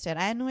probably existed.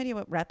 I had no idea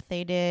what rep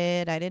they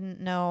did. I didn't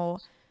know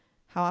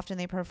how often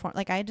they performed.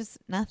 Like, I just,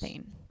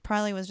 nothing.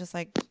 Probably was just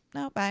like,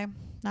 nope, I'm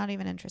not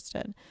even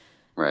interested.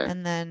 Right.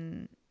 And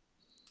then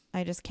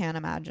I just can't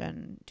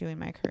imagine doing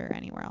my career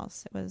anywhere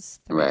else. It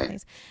was the right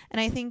place. And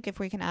I think if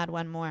we can add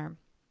one more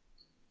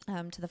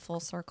to the full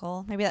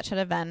circle, maybe that should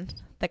have been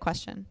the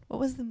question. What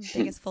was the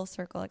biggest full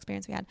circle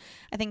experience we had?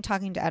 I think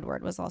talking to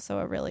Edward was also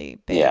a really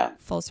big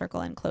full circle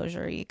and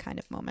closure-y kind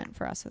of moment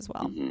for us as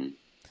well. Mm-hmm.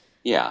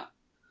 Yeah.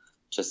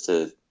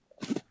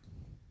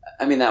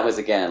 I mean, that was,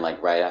 again,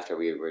 like right after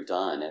we were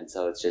done. And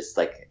so it's just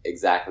like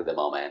exactly the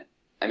moment.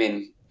 I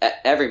mean,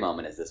 every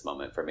moment is this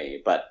moment for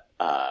me, but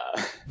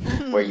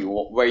where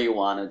you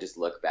want to just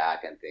look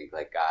back and think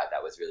like, God,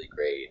 that was really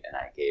great. And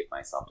I gave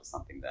myself to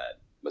something that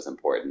was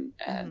important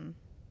and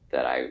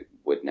that I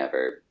would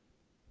never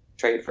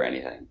trade for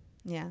anything.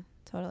 Yeah,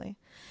 totally.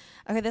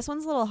 Okay, this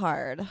one's a little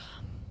hard.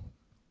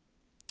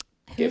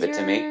 Give it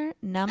to me. Who's your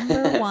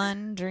number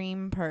one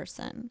dream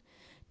person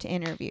to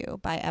interview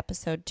by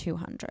episode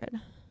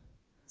 200?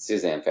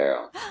 Suzanne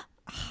Farrell.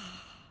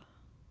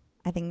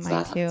 I think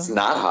mine too. It's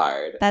not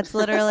hard. That's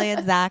literally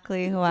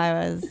exactly who I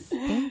was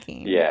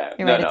thinking. Yeah.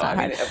 You're right, it's not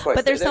hard. Of course,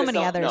 but there's so many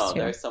others too.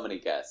 There's so many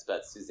guests,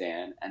 but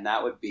Suzanne, and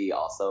that would be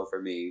also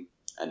for me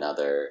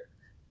another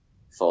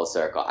full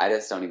circle. I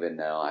just don't even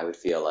know. I would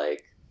feel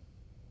like,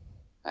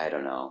 I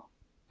don't know.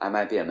 I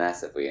might be a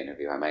mess if we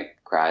interview. I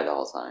might cry the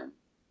whole time.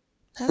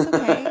 That's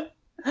okay.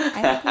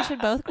 I think we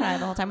should both cry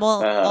the whole time.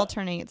 We'll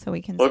alternate so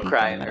we can speak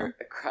cry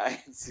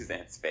in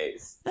Suzanne's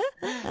face.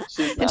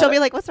 And she'll be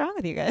like, what's wrong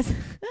with you guys?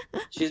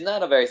 She's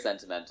not a very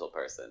sentimental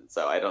person,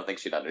 so I don't think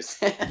she'd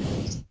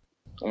understand.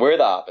 We're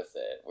the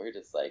opposite. We're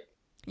just like...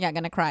 Yeah,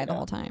 going to cry the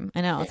whole time. I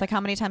know. Yeah. It's like,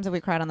 how many times have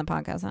we cried on the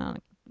podcast? I don't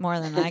know, more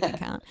than I can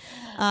count.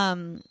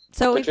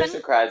 So Patricia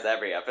cries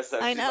every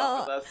episode. I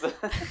know.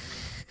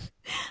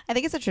 I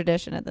think it's a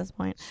tradition at this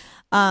point.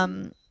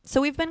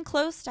 So we've been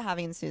close to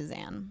having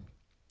Suzanne,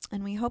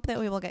 and we hope that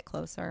we will get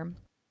closer.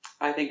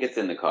 I think it's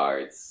in the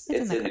cards.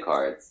 It's in the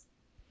cards.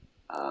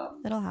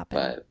 It'll happen.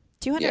 But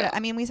 200. Yeah. I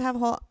mean, we have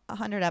whole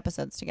 100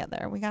 episodes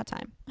together. We got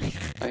time.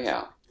 Oh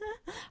yeah.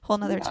 Whole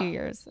another 2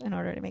 years in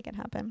order to make it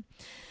happen.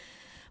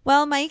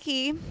 Well,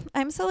 Mikey,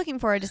 I'm so looking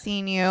forward to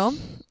seeing you.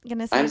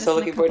 I'm so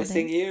looking forward to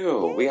seeing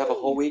you. Yay. We have a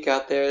whole week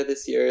out there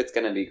this year. It's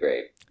going to be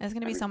great. It's going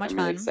to be so much fun.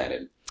 I'm really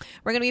excited.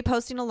 We're going to be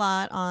posting a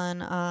lot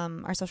on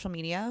our social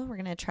media. We're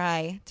going to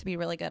try to be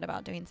really good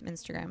about doing some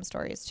Instagram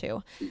stories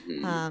too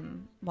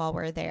while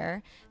we're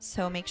there.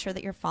 So make sure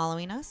that you're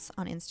following us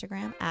on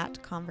Instagram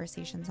at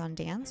Conversations on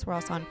Dance. We're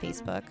also on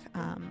Facebook.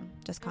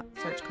 Just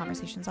search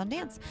Conversations on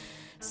Dance.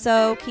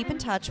 So keep in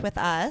touch with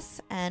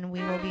us, and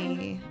we will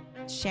be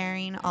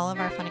sharing all of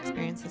our fun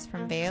experiences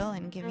from Vail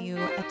and give you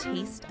a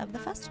taste of the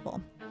festival.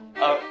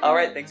 All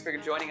right, thanks for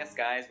joining us,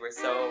 guys. We're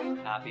so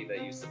happy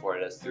that you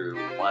supported us through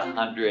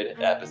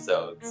 100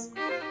 episodes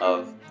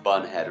of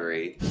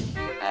bunheadery,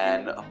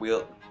 and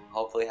we'll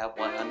hopefully have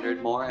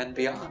 100 more and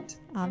beyond.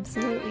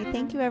 Absolutely.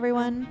 Thank you,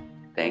 everyone.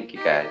 Thank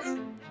you, guys.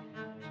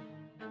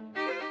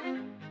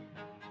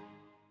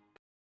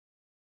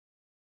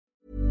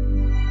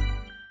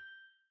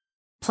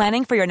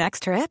 Planning for your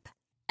next trip?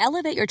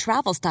 Elevate your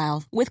travel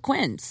style with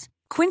Quince.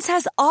 Quince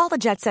has all the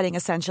jet-setting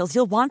essentials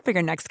you'll want for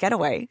your next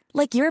getaway,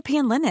 like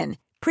European linen,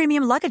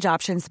 premium luggage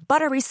options,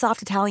 buttery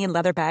soft Italian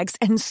leather bags,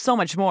 and so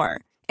much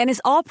more. And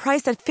is all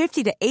priced at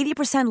 50 to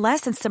 80%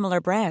 less than similar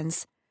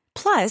brands.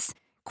 Plus,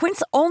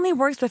 Quince only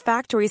works with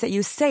factories that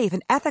use safe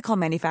and ethical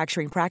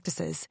manufacturing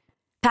practices.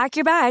 Pack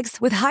your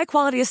bags with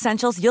high-quality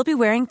essentials you'll be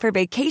wearing for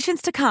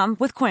vacations to come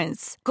with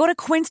Quince. Go to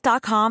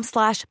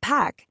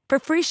quince.com/pack for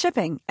free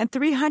shipping and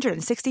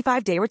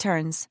 365-day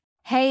returns.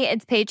 Hey,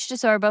 it's Paige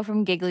DeSorbo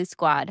from Giggly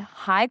Squad.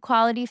 High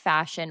quality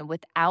fashion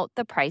without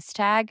the price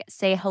tag.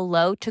 Say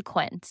hello to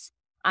Quince.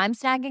 I'm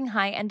snagging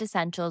high-end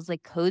essentials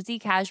like cozy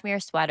cashmere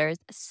sweaters,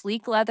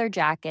 sleek leather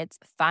jackets,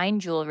 fine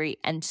jewelry,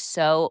 and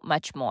so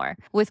much more.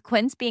 With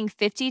Quince being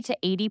 50 to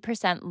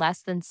 80%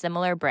 less than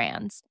similar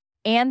brands.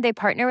 And they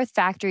partner with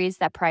factories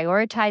that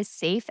prioritize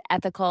safe,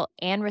 ethical,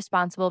 and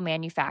responsible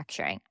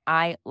manufacturing.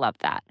 I love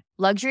that.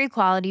 Luxury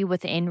quality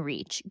within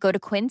reach. Go to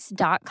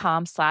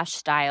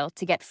quince.com/style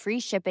to get free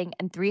shipping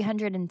and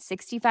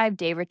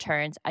 365-day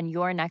returns on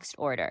your next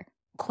order.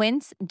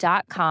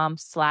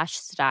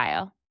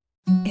 Quince.com/style.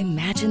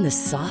 Imagine the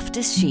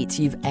softest sheets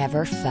you've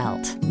ever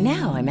felt.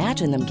 Now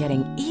imagine them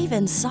getting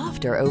even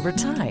softer over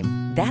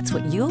time. That's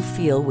what you'll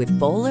feel with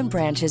Boll &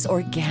 Branch's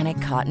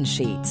organic cotton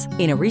sheets.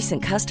 In a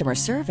recent customer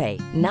survey,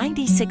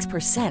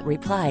 96%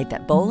 replied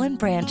that Boll &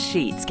 Branch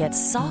sheets get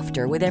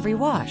softer with every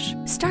wash.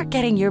 Start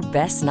getting your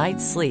best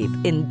night's sleep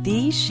in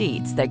these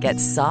sheets that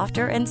get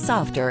softer and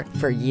softer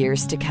for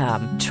years to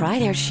come. Try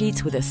their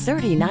sheets with a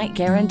 30-night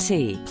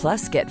guarantee.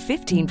 Plus, get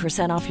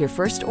 15% off your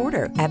first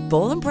order at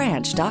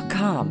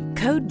bollandbranch.com.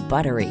 Code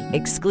BUTTERY.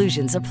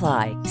 Exclusions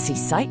apply. See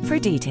site for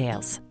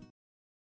details.